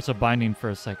thought it was Curse of Binding for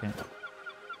a second.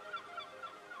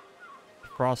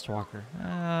 Frostwalker.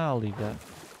 I'll leave that.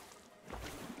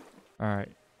 All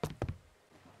right.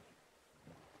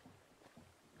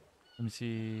 Let me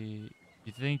see.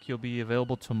 You think you'll be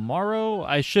available tomorrow?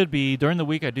 I should be. During the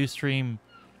week, I do stream.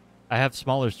 I have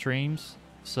smaller streams.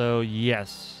 So,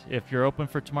 yes. If you're open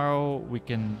for tomorrow, we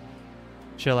can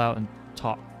chill out and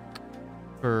talk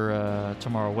for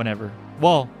tomorrow, whenever.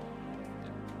 Well,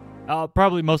 I'll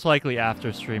probably most likely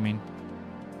after streaming.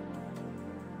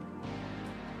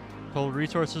 Total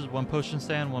resources, 1 potion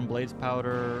stand, 1 blaze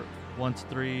powder, 1 to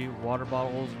 3 water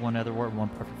bottles, 1 netherwort, 1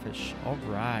 pufferfish. All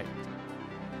right.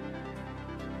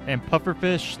 And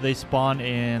pufferfish, they spawn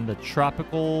in the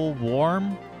tropical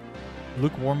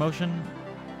lukewarm ocean.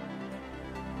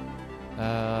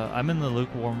 I'm in the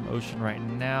lukewarm ocean right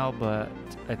now, but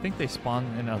I think they spawn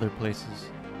in other places.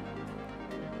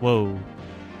 Whoa.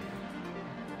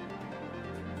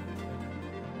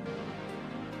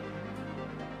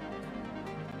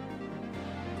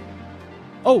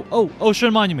 Oh,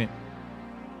 ocean monument.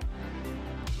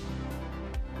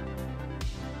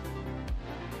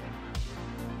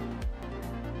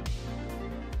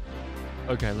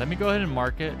 Okay, let me go ahead and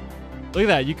mark it. Look at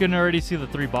that. You can already see the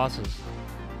 3 bosses.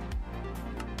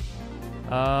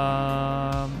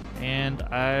 And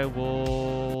I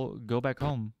will go back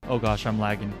home. Oh gosh, I'm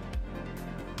lagging.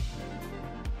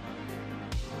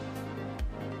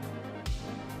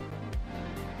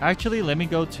 Actually, let me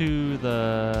go to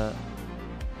the...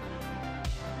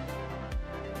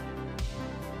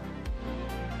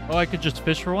 Oh, I could just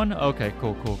fish for one? Okay,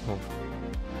 cool.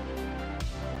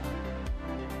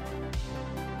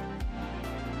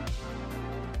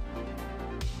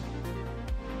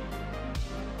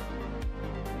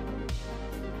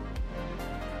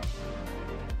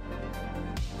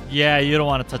 Yeah, you don't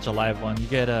want to touch a live one. You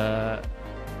get that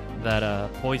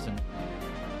poison.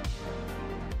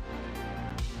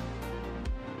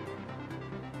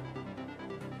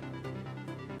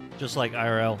 Just like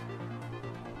IRL.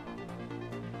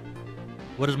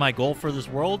 What is my goal for this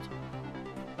world?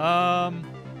 For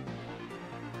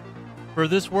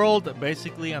this world,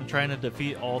 basically, I'm trying to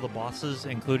defeat all the bosses,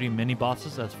 including mini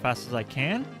bosses, as fast as I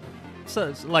can. So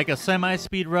it's like a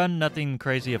semi-speed run, nothing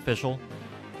crazy official.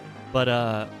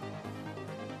 But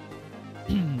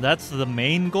that's the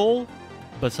main goal.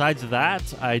 Besides that,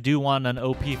 I do want an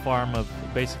OP farm of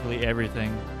basically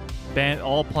everything.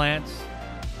 All plants,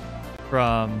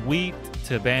 from wheat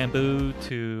to bamboo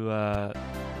to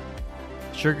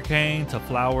sugarcane to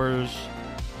flowers.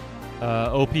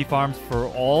 OP farms for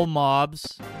all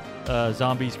mobs,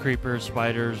 zombies, creepers,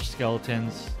 spiders,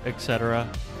 skeletons, etc.,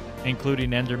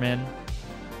 including endermen,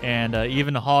 and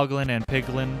even hoglin and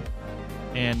piglin,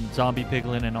 and zombie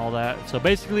piglin and all that. So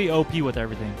basically OP with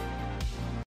everything.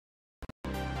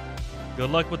 Good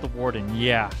luck with the warden.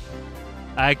 Yeah.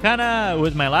 I kind of,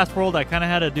 with my last world, I kind of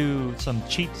had to do some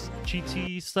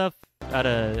cheatsy stuff. How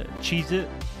to cheese it.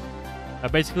 I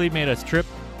basically made a strip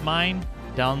mine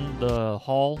down the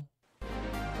hall.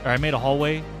 Or I made a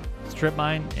hallway strip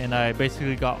mine, and I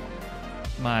basically got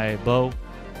my bow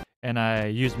and I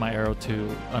use my arrow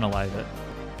to unalive it.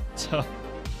 So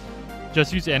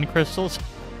just use end crystals.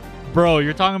 Bro,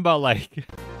 you're talking about like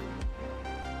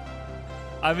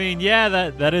I mean, yeah,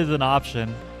 that is an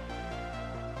option.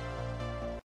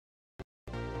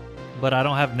 But I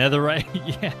don't have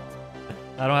netherite yet.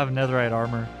 I don't have netherite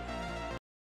armor.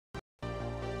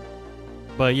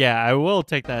 But yeah, I will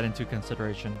take that into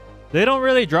consideration. They don't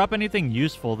really drop anything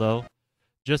useful though.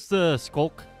 Just the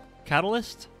Skulk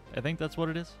Catalyst. I think that's what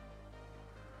it is.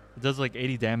 It does like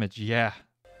 80 damage. Yeah.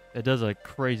 It does a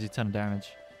crazy ton of damage.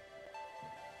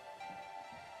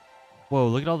 Whoa,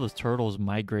 look at all those turtles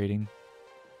migrating.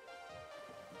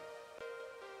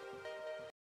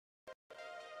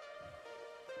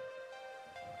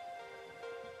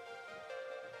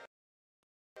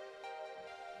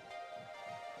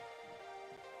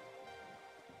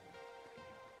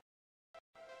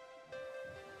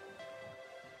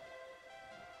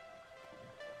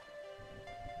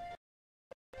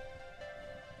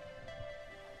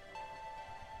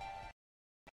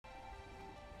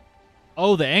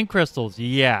 Oh, the end crystals.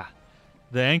 Yeah.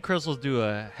 The end crystals do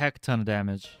a heck ton of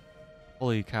damage.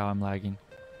 Holy cow, I'm lagging.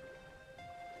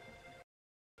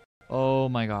 Oh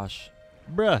my gosh.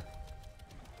 Bruh.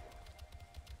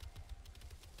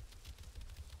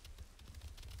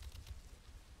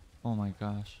 Oh my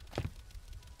gosh.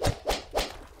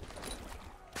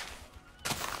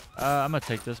 I'm gonna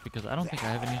take this because I don't think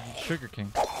I have any sugar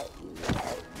cane.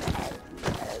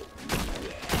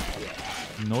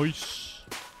 Nice.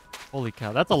 Holy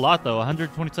cow, that's a lot though.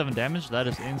 127 damage. That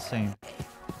is insane.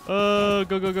 Go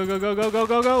go go go go go go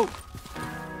go go!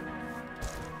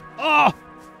 Oh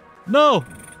no!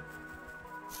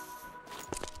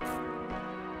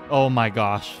 Oh my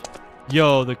gosh.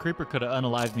 Yo, the creeper could have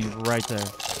unalived me right there.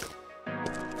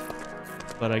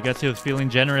 But I guess he was feeling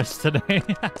generous today.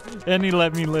 And he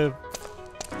let me live.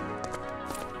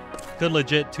 Could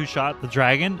legit two-shot the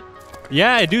dragon.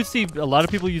 Yeah, I do see a lot of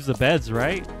people use the beds,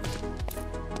 right?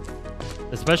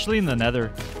 Especially in the nether.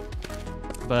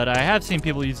 But I have seen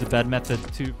people use the bed method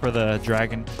too for the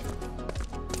dragon.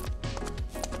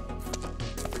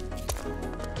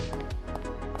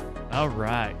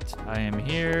 Alright, I am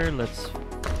here. Let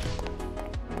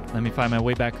me find my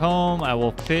way back home. I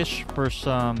will fish for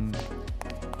some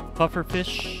puffer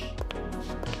fish.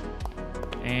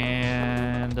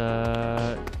 And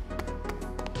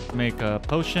make a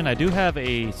potion. I do have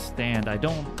a stand. I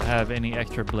don't have any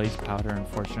extra blaze powder,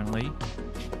 unfortunately.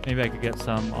 Maybe I could get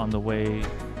some on the way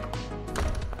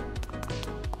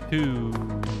to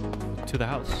the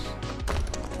house.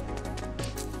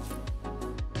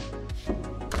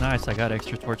 Nice, I got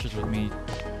extra torches with me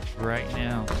right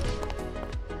now.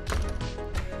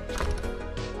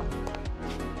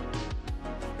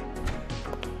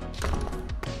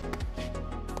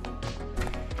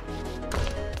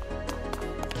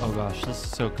 Oh gosh, this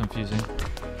is so confusing.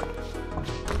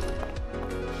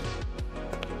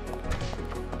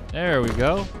 There we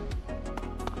go.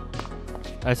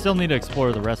 I still need to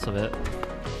explore the rest of it.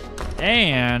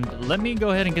 And let me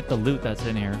go ahead and get the loot that's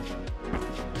in here.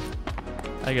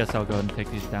 I guess I'll go ahead and take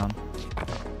these down.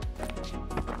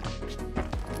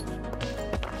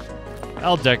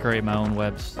 I'll decorate my own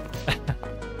webs.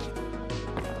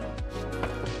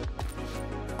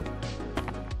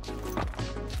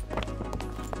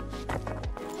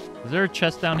 Is there a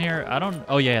chest down here? I don't...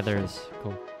 Oh, yeah, there is.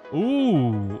 Cool.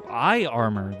 Ooh, eye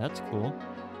armor. That's cool.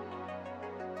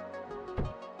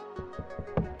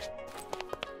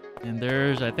 And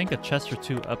there's, I think, a chest or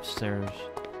two upstairs.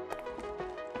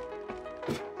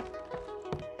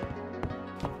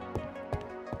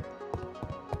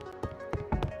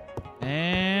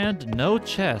 And no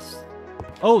chest.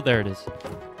 Oh, there it is.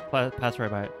 Pass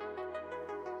right by it.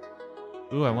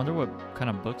 Ooh, I wonder what kind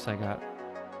of books I got.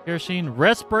 Kerosene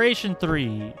Respiration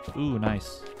 3. Ooh,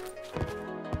 nice.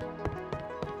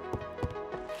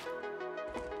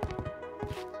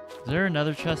 Is there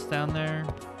another chest down there?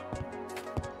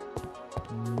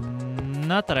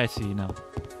 Not that I see, no.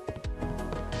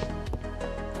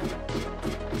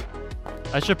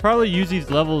 I should probably use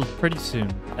these levels pretty soon.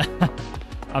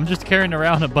 I'm just carrying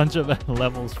around a bunch of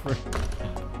levels for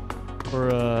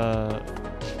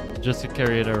just to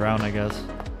carry it around, I guess.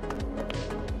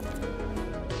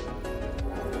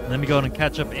 Let me go ahead and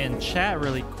catch up in chat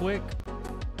really quick.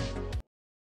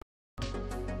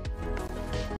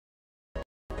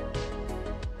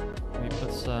 Let me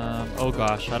put some... Oh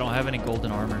gosh, I don't have any golden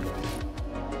armor.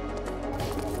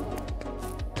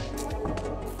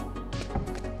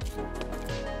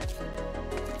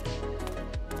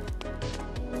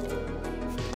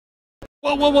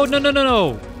 Whoa, whoa, whoa, no, no, no,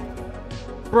 no!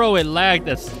 Bro, it lagged.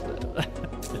 That's...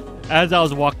 as I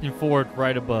was walking forward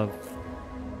right above.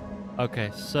 Okay,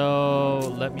 so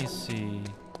let me see.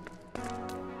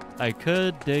 I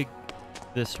could dig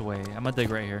this way. I'm gonna dig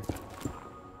right here.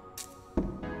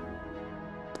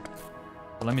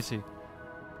 But let me see.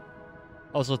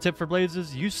 Also, tip for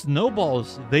blazes, use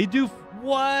snowballs. They do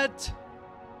what?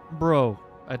 Bro,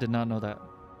 I did not know that.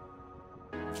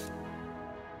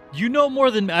 You know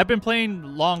more than me. I've been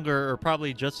playing longer, or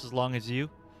probably just as long as you.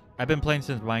 I've been playing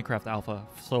since Minecraft Alpha,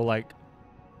 so like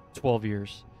 12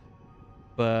 years.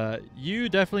 But you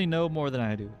definitely know more than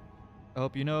I do. I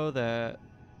hope you know that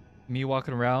me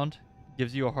walking around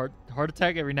gives you a heart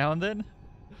attack every now and then.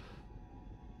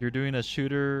 You're doing a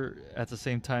shooter at the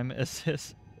same time as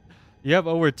this. You have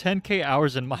over 10K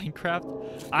hours in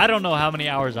Minecraft. I don't know how many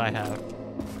hours I have.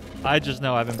 I just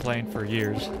know I've been playing for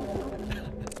years.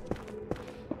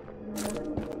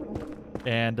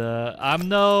 And I'm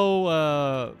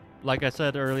no, like I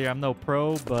said earlier, I'm no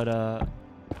pro, but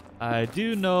I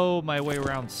do know my way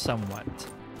around somewhat.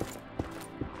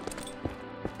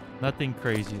 Nothing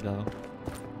crazy though.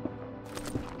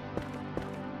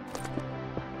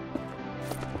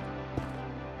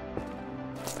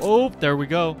 Oh, there we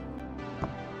go.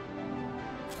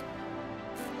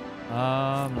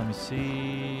 Let me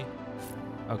see.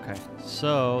 Okay,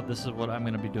 so this is what I'm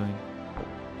gonna be doing.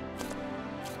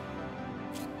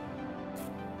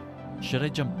 Should I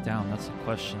jump down? That's the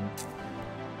question.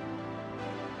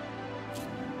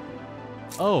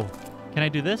 Oh, can I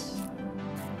do this?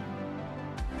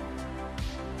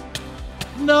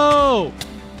 No!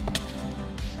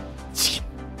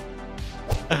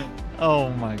 Oh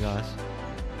my gosh.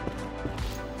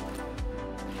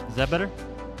 Is that better?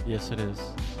 Yes, it is.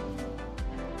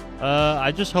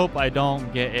 I just hope I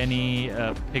don't get any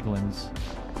piglins.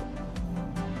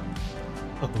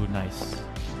 Oh, nice.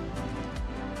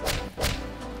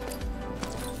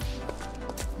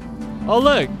 Oh,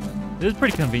 look! This is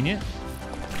pretty convenient.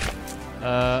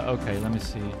 Okay, let me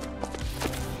see.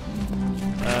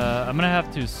 I'm gonna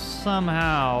have to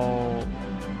somehow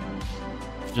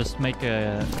just make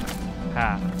a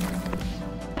path.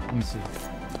 Let me see.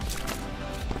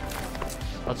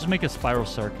 I'll just make a spiral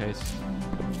staircase.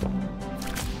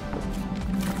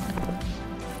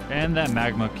 And that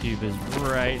magma cube is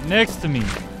right next to me.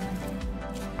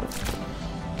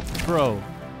 Bro.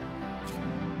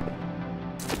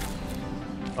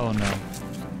 Oh no.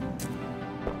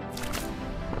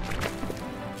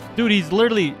 Dude, he's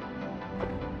literally...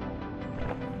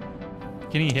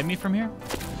 Can he hit me from here?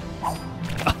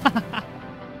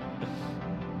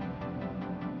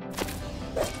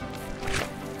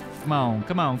 Come on,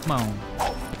 come on, come on.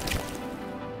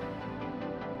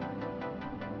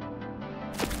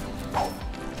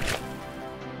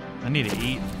 I need to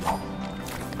eat.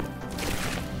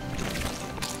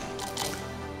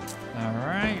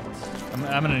 Alright.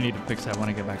 I'm gonna need to fix that when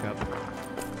I get back up.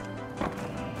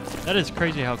 That is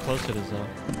crazy how close it is though.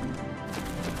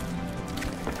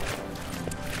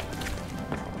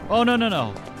 Oh, no, no,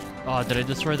 no. Oh, did I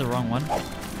destroy the wrong one?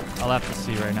 I'll have to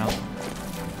see right now.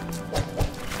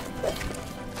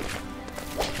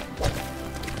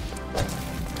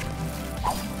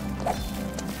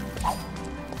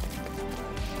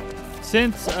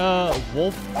 Since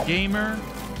Wolf Gamer,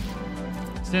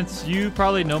 since you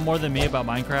probably know more than me about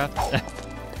Minecraft,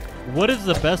 what is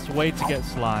the best way to get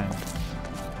slime?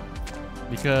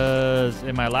 Because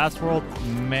in my last world,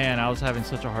 man, I was having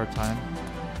such a hard time.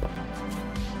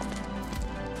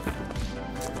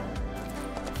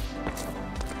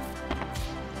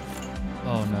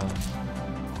 Oh no.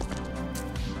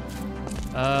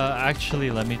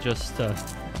 Actually, let me just let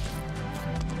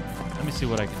me see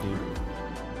what I can do.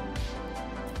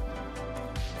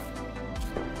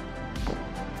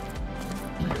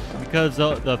 Because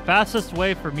the fastest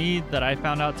way for me that I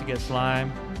found out to get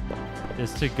slime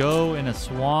is to go in a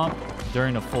swamp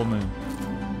during a full moon.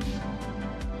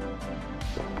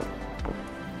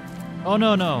 Oh,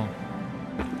 no, no.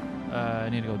 I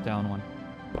need to go down one.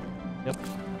 Yep.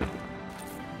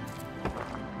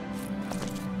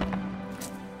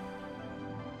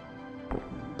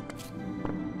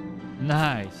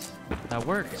 Nice. That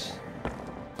works.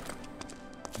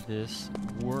 This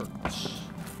works.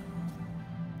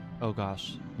 Oh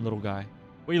gosh, little guy.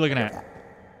 What are you looking at?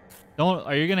 Don't,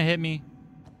 are you gonna hit me?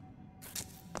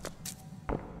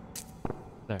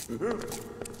 There.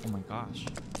 Oh my gosh.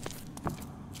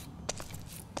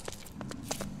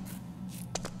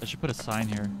 I should put a sign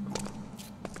here.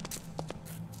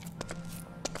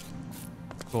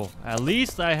 Cool. At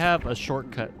least I have a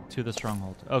shortcut to the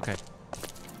stronghold. Okay.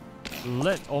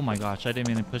 Oh my gosh, I didn't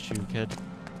mean to push you, kid.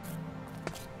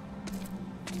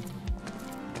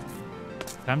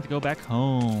 Time to go back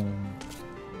home.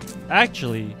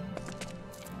 Actually,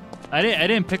 I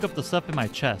didn't pick up the stuff in my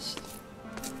chest.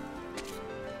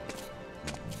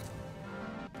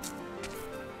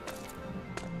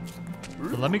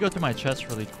 So let me go through my chest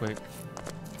really quick.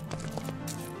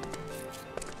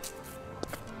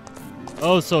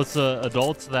 Oh, so it's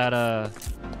adults that are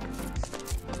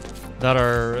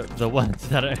the ones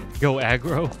that go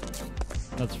aggro.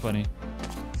 That's funny.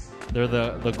 They're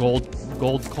the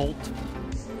gold cult.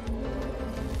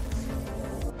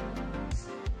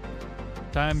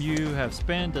 Time you have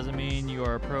spent doesn't mean you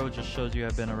are a pro, just shows you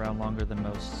have been around longer than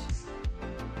most.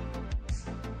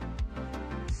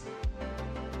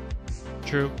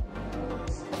 True.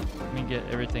 Let me get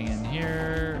everything in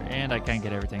here, and I can't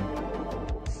get everything.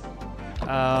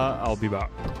 I'll be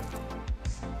back.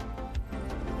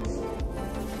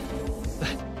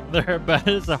 They're about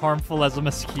as harmful as a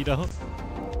mosquito.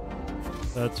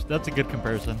 That's a good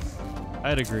comparison.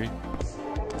 I'd agree.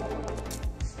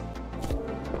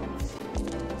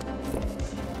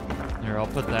 Here, I'll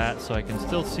put that so I can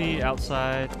still see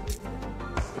outside.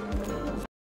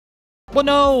 Well,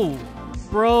 no!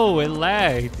 Bro, it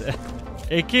lagged.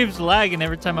 It keeps lagging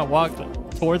every time I walk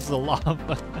towards the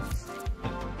lava.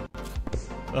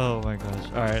 Oh my gosh.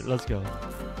 Alright, let's go.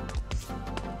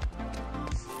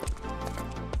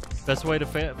 Best way to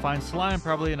find slime,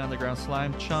 probably an underground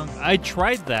slime chunk. I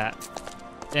tried that.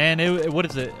 And what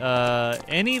is it?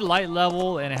 Any light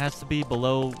level, and it has to be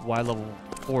below Y level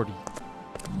 40.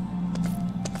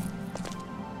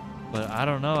 But I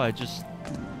don't know.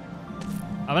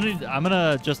 I'm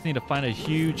gonna just need to find a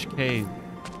huge cave.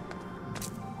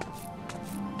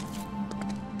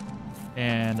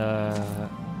 And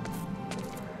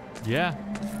yeah,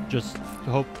 just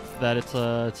hope that it's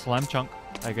a slime chunk,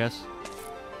 I guess.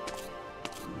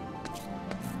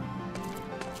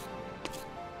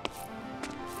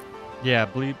 Yeah,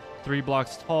 3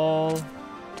 blocks tall,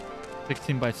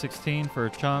 16 by 16 for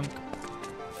a chunk,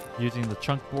 using the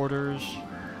chunk borders.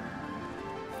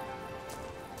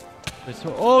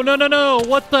 Oh, no,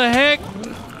 what the heck?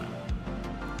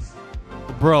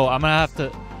 Bro, I'm gonna have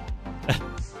to...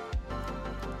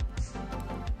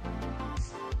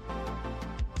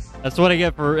 That's what I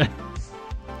get for...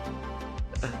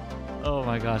 Oh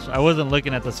my gosh, I wasn't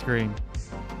looking at the screen.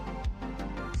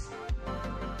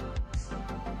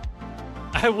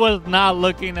 I was not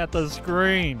looking at the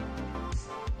screen.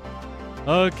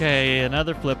 Okay,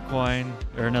 another flip coin.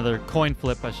 Or another coin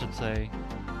flip, I should say.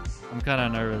 I'm kind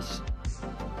of nervous.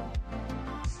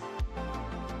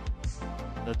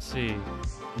 Let's see.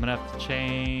 I'm gonna have to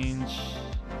change.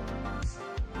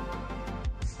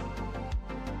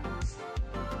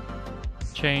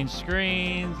 Change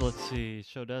screens. Let's see.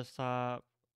 Show desktop.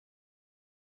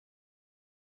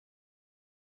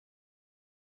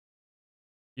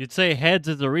 You'd say heads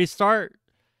is a restart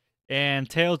and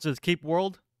tails is keep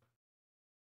world.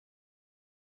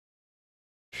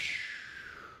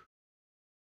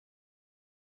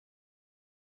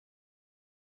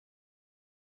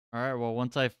 All right, well,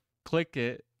 once I click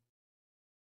it.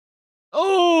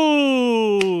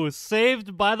 Oh,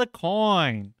 saved by the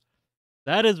coin.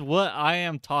 That is what I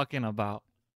am talking about.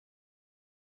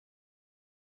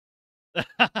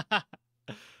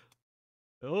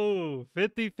 Oh,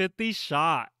 50-50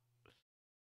 shot.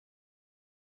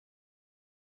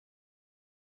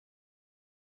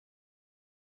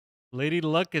 Lady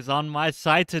Luck is on my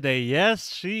side today.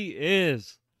 Yes, she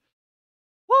is.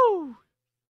 Woo!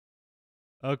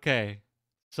 Okay.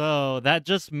 So that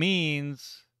just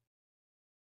means...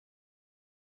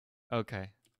 Okay.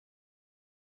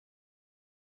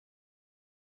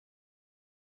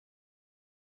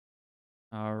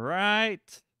 All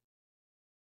right.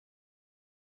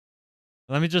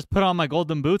 Let me just put on my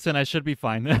golden boots and I should be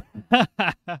fine.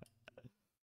 At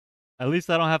least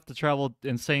I don't have to travel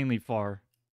insanely far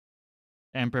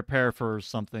and prepare for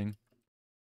something.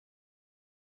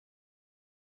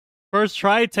 First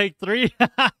try, take 3.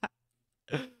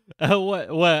 What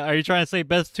are you trying to say?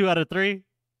 Best 2 out of 3?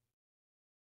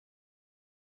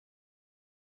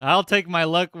 I'll take my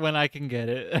luck when I can get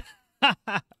it.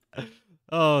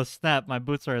 Oh, snap. My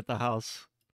boots are at the house.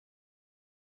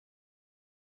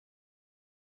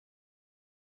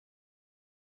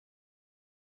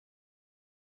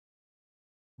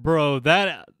 Bro,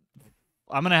 that...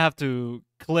 I'm going to have to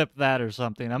clip that or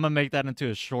something. I'm going to make that into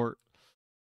a short.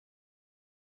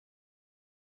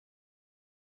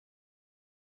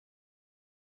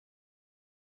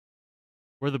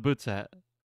 Where the boots at?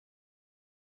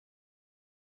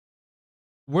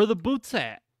 Where the boots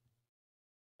at?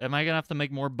 Am I going to have to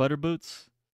make more butter boots?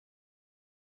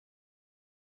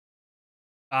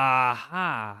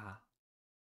 Aha.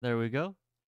 There we go.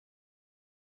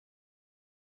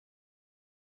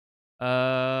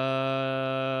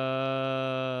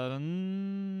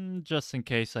 Just in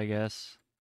case, I guess.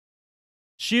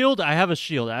 Shield? I have a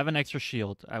shield. I have an extra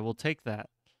shield. I will take that.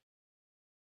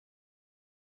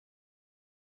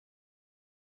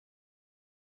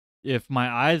 If my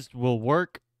eyes will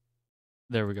work.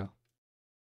 There we go.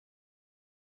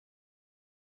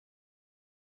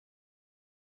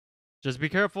 Just be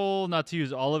careful not to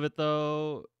use all of it,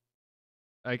 though.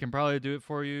 I can probably do it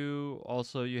for you.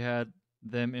 Also, you had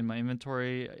them in my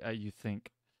inventory, you think.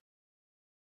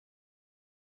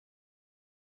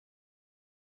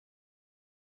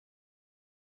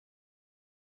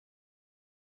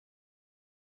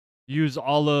 Use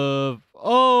all of...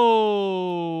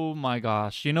 Oh my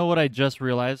gosh. You know what I just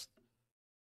realized?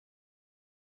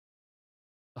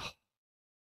 Ugh,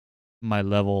 my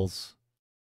levels.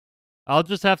 I'll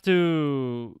just have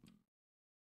to...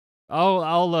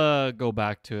 I'll go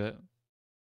back to it.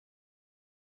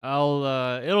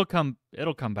 It'll come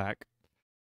back.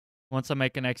 Once I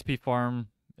make an XP farm,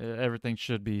 everything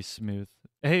should be smooth.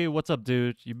 Hey, what's up,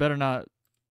 dude? You better not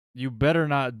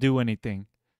do anything.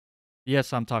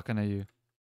 Yes, I'm talking to you.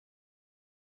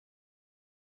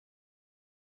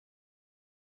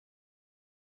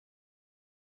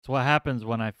 It's what happens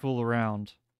when I fool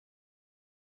around.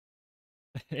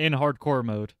 In hardcore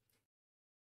mode.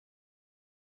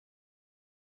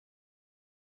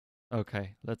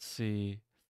 Okay, let's see.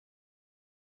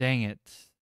 Dang it.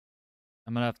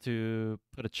 I'm gonna have to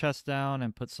put a chest down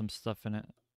and put some stuff in it.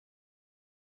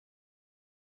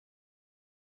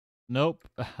 Nope.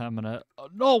 I'm gonna... Oh,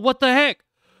 no, what the heck?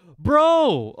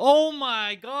 Bro! Oh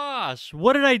my gosh!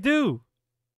 What did I do?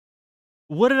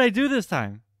 What did I do this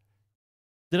time?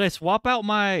 Did I swap out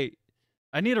my...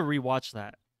 I need to rewatch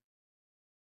that.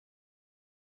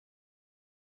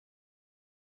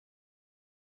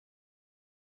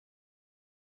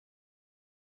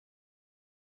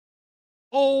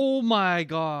 Oh my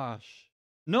gosh.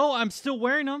 No, I'm still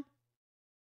wearing them.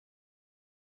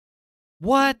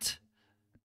 What?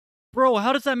 Bro,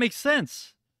 how does that make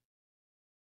sense?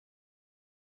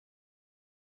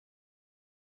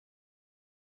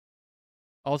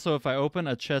 Also, if I open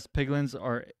a chest, piglins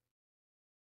are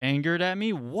angered at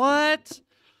me. What?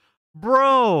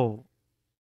 Bro.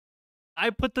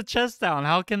 I put the chest down.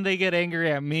 How can they get angry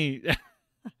at me?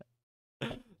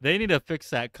 They need to fix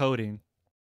that coding.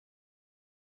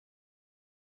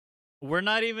 We're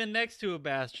not even next to a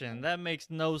bastion. That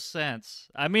makes no sense.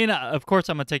 I mean, of course,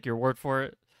 I'm going to take your word for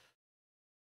it.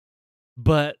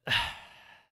 But,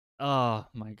 oh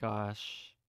my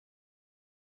gosh.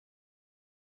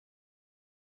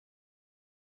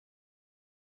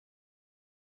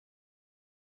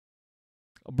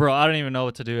 Bro, I don't even know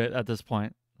what to do at this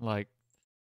point. Like,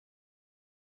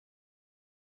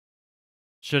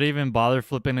 should I even bother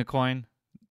flipping a coin?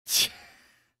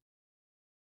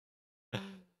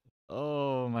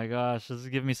 Oh my gosh, this is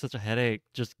giving me such a headache.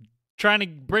 Just trying to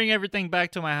bring everything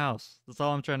back to my house. That's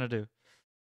all I'm trying to do.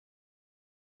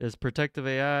 Is protective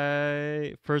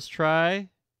AI first try?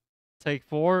 Take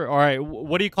 4? All right,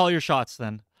 what do you call your shots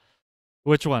then?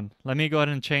 Which one? Let me go ahead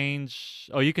and change.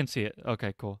 Oh, you can see it.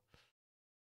 Okay, cool.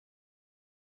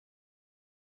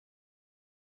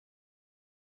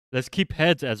 Let's keep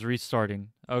heads as restarting.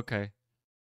 Okay.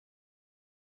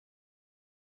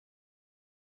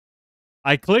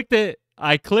 I clicked it.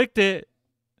 I clicked it.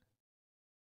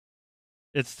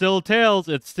 It's still tails.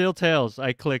 It's still tails.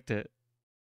 I clicked it.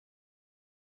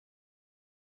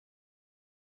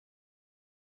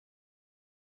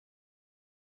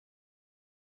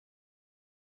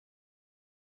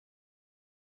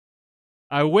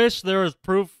 I wish there was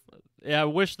proof. Yeah, I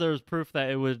wish there was proof that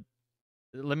it would.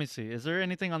 Let me see. Is there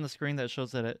anything on the screen that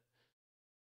shows that it...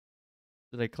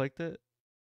 Did I clicked it?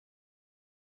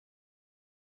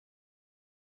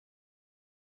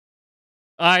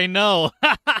 I know.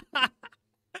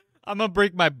 I'm gonna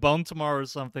break my bone tomorrow or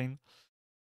something.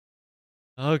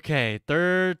 Okay,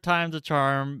 third time's a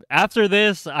charm. After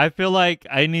this, I feel like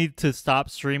I need to stop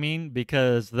streaming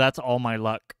because that's all my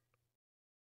luck.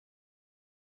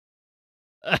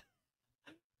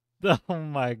 Oh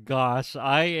my gosh,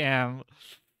 I am...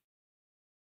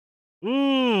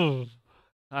 Ooh.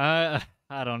 I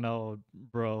don't know,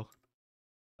 bro.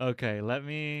 Okay, let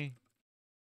me...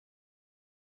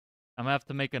 I'm gonna have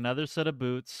to make another set of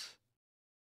boots.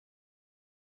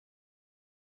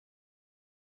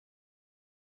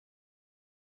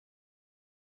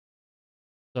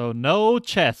 So no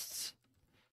chests.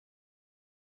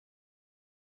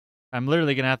 I'm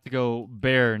literally gonna have to go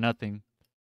bare nothing.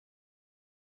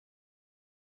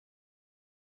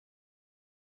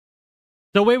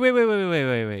 So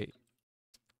wait.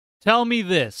 Tell me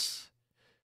this.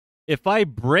 If I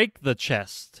break the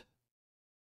chest,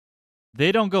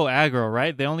 they don't go aggro,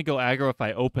 right? They only go aggro if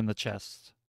I open the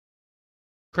chest.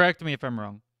 Correct me if I'm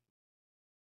wrong.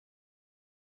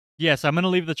 Yes, I'm gonna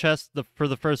leave the chest for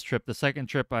the first trip. The second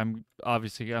trip, I'm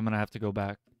gonna have to go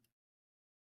back.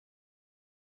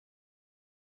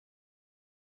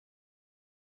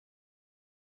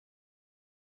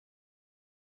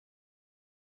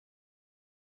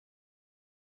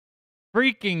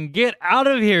 Freaking get out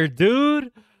of here,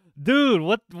 dude! Dude,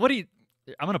 what do you?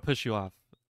 I'm gonna push you off.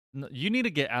 No, you need to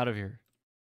get out of here.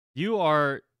 You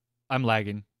are. I'm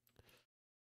lagging.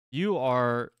 You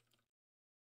are.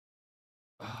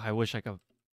 Oh, I wish I could.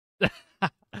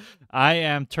 I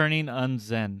am turning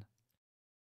unzen.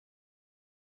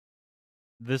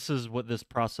 This is what this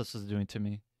process is doing to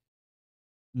me.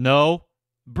 No.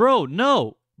 Bro,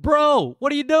 no. Bro,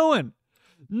 what are you doing?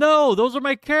 No, those are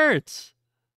my carrots.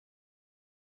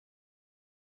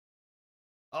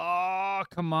 Oh,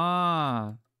 come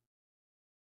on.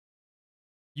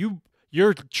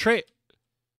 You're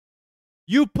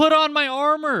You put on my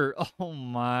armor. Oh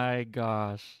my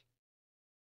gosh.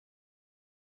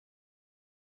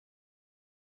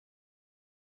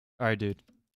 All right, dude.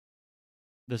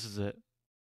 This is it.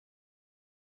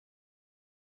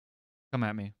 Come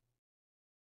at me.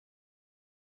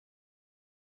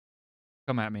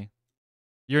 Come at me.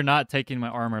 You're not taking my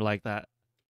armor like that.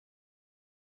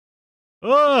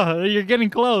 Oh, you're getting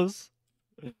close.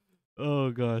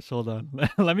 Oh gosh, hold on.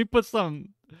 Let me put some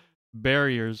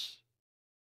barriers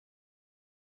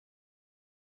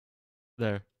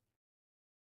there.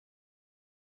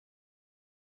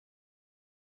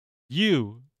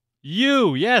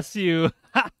 Yes, you.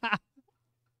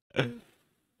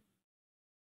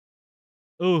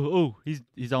 Oh,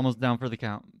 he's almost down for the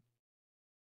count.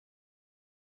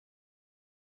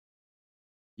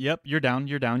 Yep, you're down.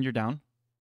 You're down. You're down.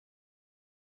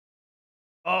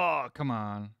 Oh, come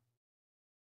on.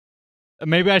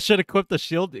 Maybe I should equip the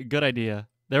shield. Good idea.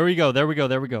 There we go. There we go.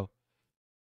 There we go.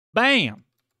 Bam.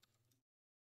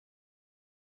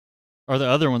 Or the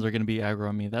other ones are going to be aggro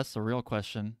on me. That's the real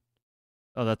question.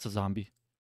 Oh, that's a zombie.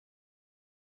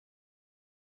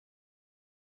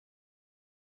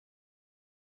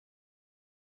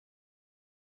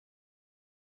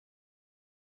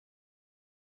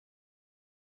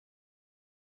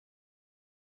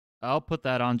 I'll put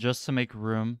that on just to make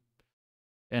room.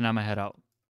 And I'm going to head out.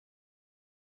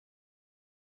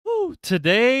 Whew,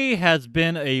 today has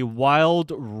been a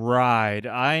wild ride.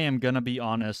 I am going to be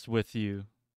honest with you.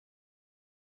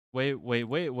 Wait.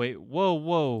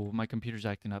 Whoa. My computer's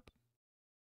acting up.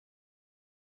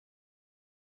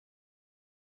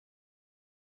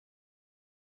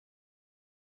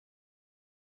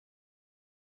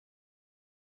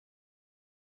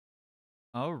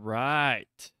 All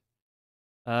right.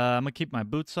 I'm going to keep my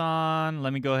boots on.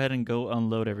 Let me go ahead and go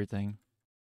unload everything.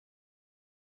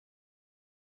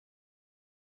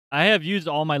 I have used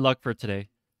all my luck for today.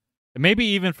 Maybe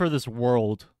even for this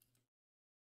world.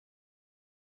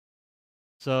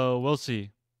 So we'll see.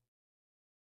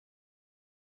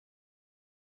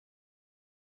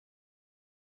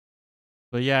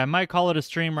 But yeah, I might call it a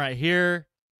stream right here.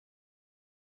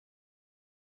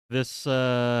 This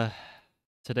today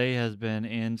has been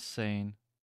insane.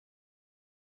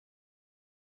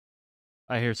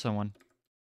 I hear someone.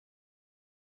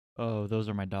 Oh, those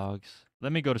are my dogs.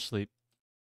 Let me go to sleep.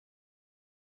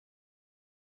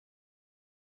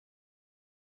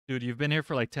 Dude, you've been here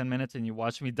for like 10 minutes and you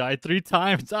watched me die 3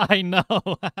 times. I know.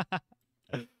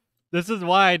 This is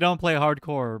why I don't play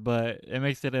hardcore, but it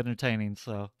makes it entertaining,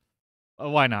 so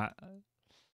why not?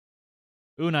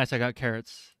 Ooh, nice. I got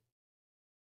carrots.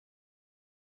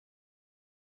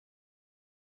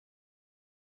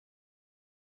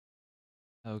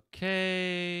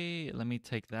 Okay, let me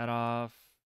take that off.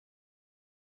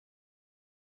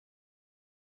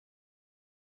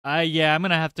 Yeah, I'm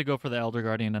gonna have to go for the Elder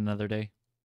Guardian another day.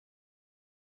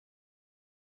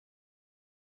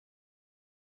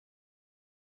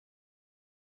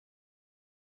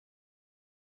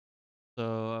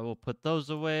 So I will put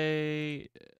those away.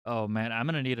 Oh man, I'm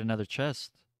gonna need another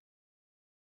chest.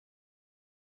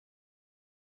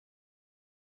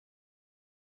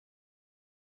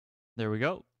 There we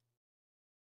go.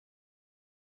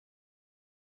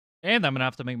 And I'm gonna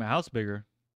have to make my house bigger.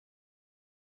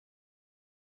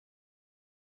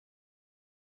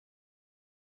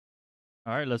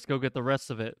 All right, let's go get the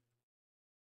rest of it.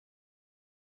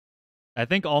 I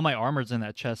think all my armor's in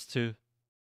that chest too.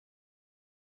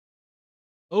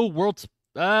 Oh,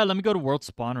 let me go to world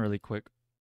spawn really quick.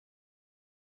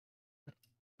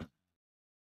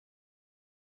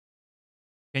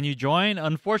 Can you join?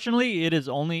 Unfortunately, it is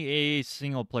only a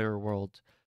single player world.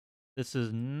 This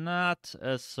is not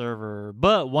a server.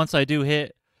 But once I do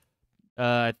hit,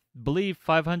 I believe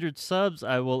 500 subs,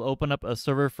 I will open up a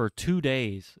server for 2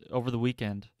 days over the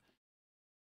weekend.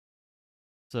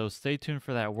 So stay tuned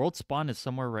for that. World spawn is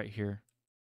somewhere right here.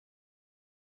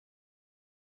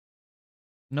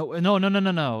 No, no, no, no,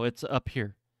 no, no. It's up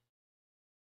here.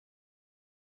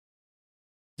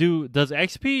 Does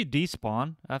XP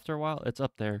despawn after a while? It's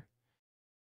up there.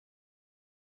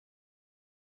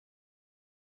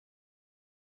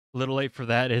 A little late for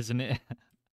that, isn't it?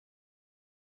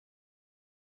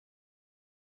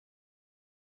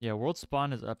 Yeah, world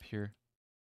spawn is up here.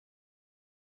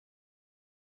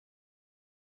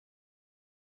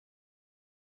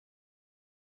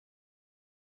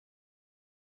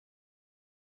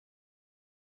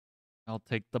 I'll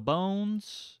take the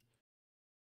bones.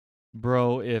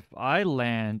 Bro, if I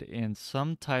land in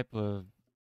some type of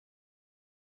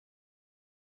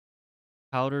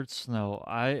powdered snow,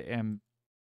 I'm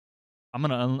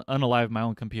gonna unalive my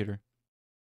own computer.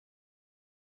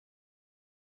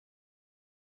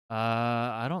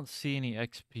 I don't see any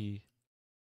XP.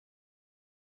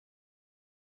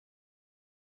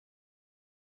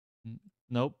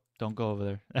 Nope, don't go over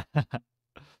there.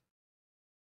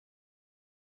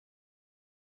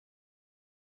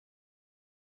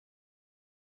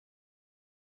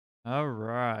 All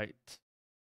right.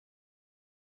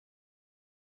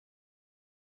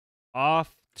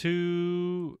 Off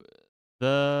to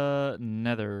the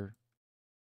nether.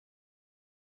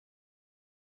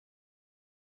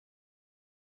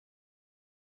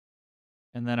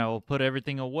 And then I will put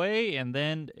everything away and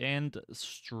then end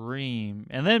stream.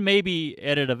 And then maybe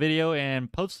edit a video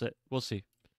and post it. We'll see.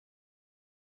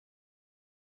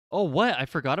 Oh, what? I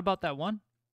forgot about that one?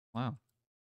 Wow.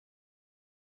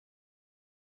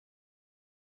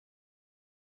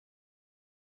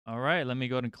 All right, let me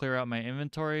go ahead and clear out my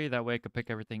inventory. That way I can pick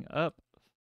everything up.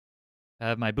 I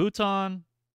have my boots on.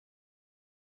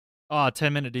 Oh,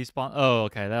 10-minute despawn. Oh,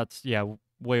 okay. That's, yeah,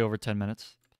 way over 10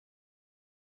 minutes.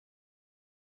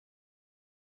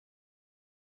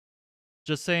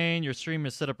 Just saying your stream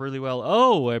is set up really well.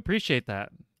 Oh, I appreciate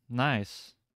that.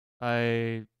 Nice.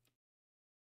 Yeah,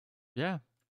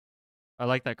 I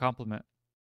like that compliment.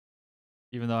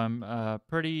 Even though I'm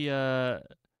pretty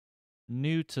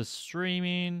new to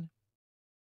streaming.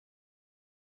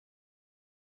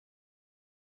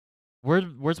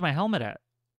 Where's my helmet at?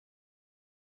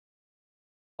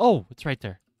 Oh, it's right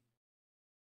there.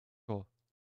 Cool.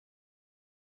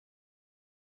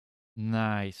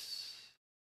 Nice.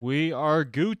 We are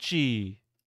Gucci.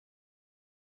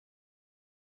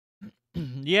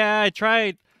 Yeah, I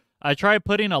tried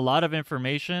putting a lot of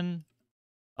information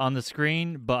on the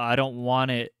screen, but I don't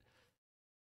want it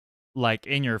like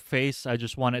in your face. I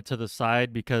just want it to the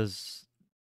side because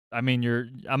I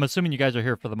mean, I'm assuming you guys are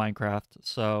here for the Minecraft.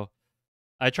 So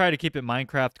I try to keep it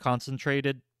Minecraft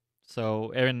concentrated.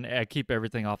 So, and I keep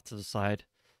everything off to the side.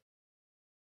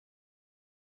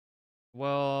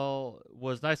 Well,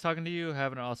 was nice talking to you.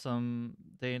 Have an awesome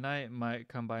day and night. Might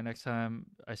come by next time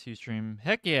I see you stream.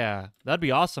 Heck yeah. That'd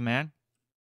be awesome, man.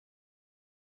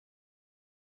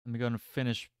 Let me go and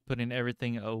finish putting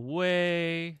everything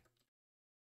away.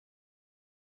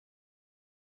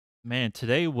 Man,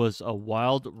 today was a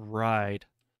wild ride.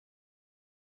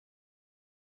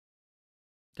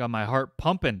 Got my heart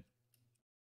pumping.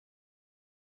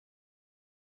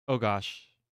 Oh gosh.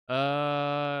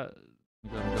 I'm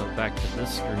gonna go back to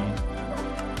this screen.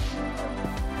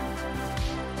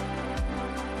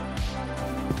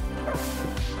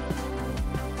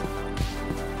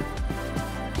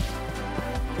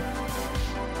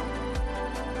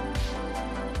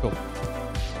 Cool.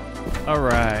 All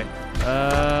right.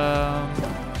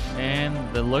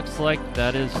 And it looks like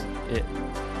that is it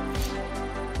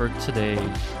for today.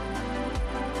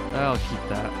 I'll keep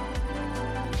that.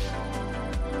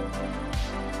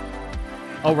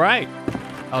 All right.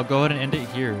 I'll go ahead and end it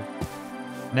here.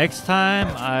 Next time,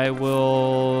 I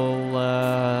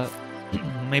will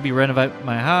maybe renovate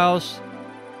my house.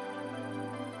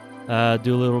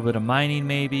 Do a little bit of mining,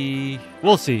 maybe.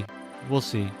 We'll see. We'll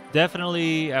see.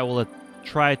 Definitely, I will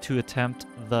try to attempt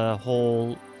the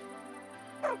whole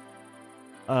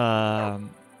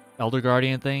Elder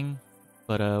Guardian thing.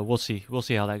 But we'll see. We'll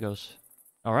see how that goes.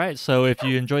 All right. So if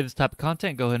you enjoy this type of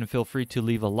content, go ahead and feel free to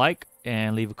leave a like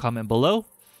and leave a comment below.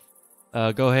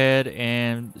 Go ahead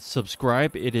and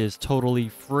subscribe. It is totally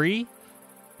free.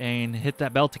 And hit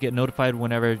that bell to get notified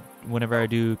whenever I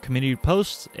do community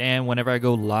posts and whenever I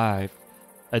go live.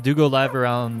 I do go live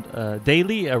around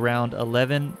daily around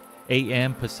 11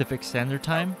 a.m. Pacific Standard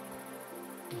Time.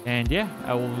 And yeah,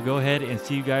 I will go ahead and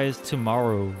see you guys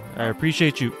tomorrow. I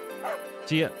appreciate you.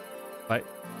 See ya.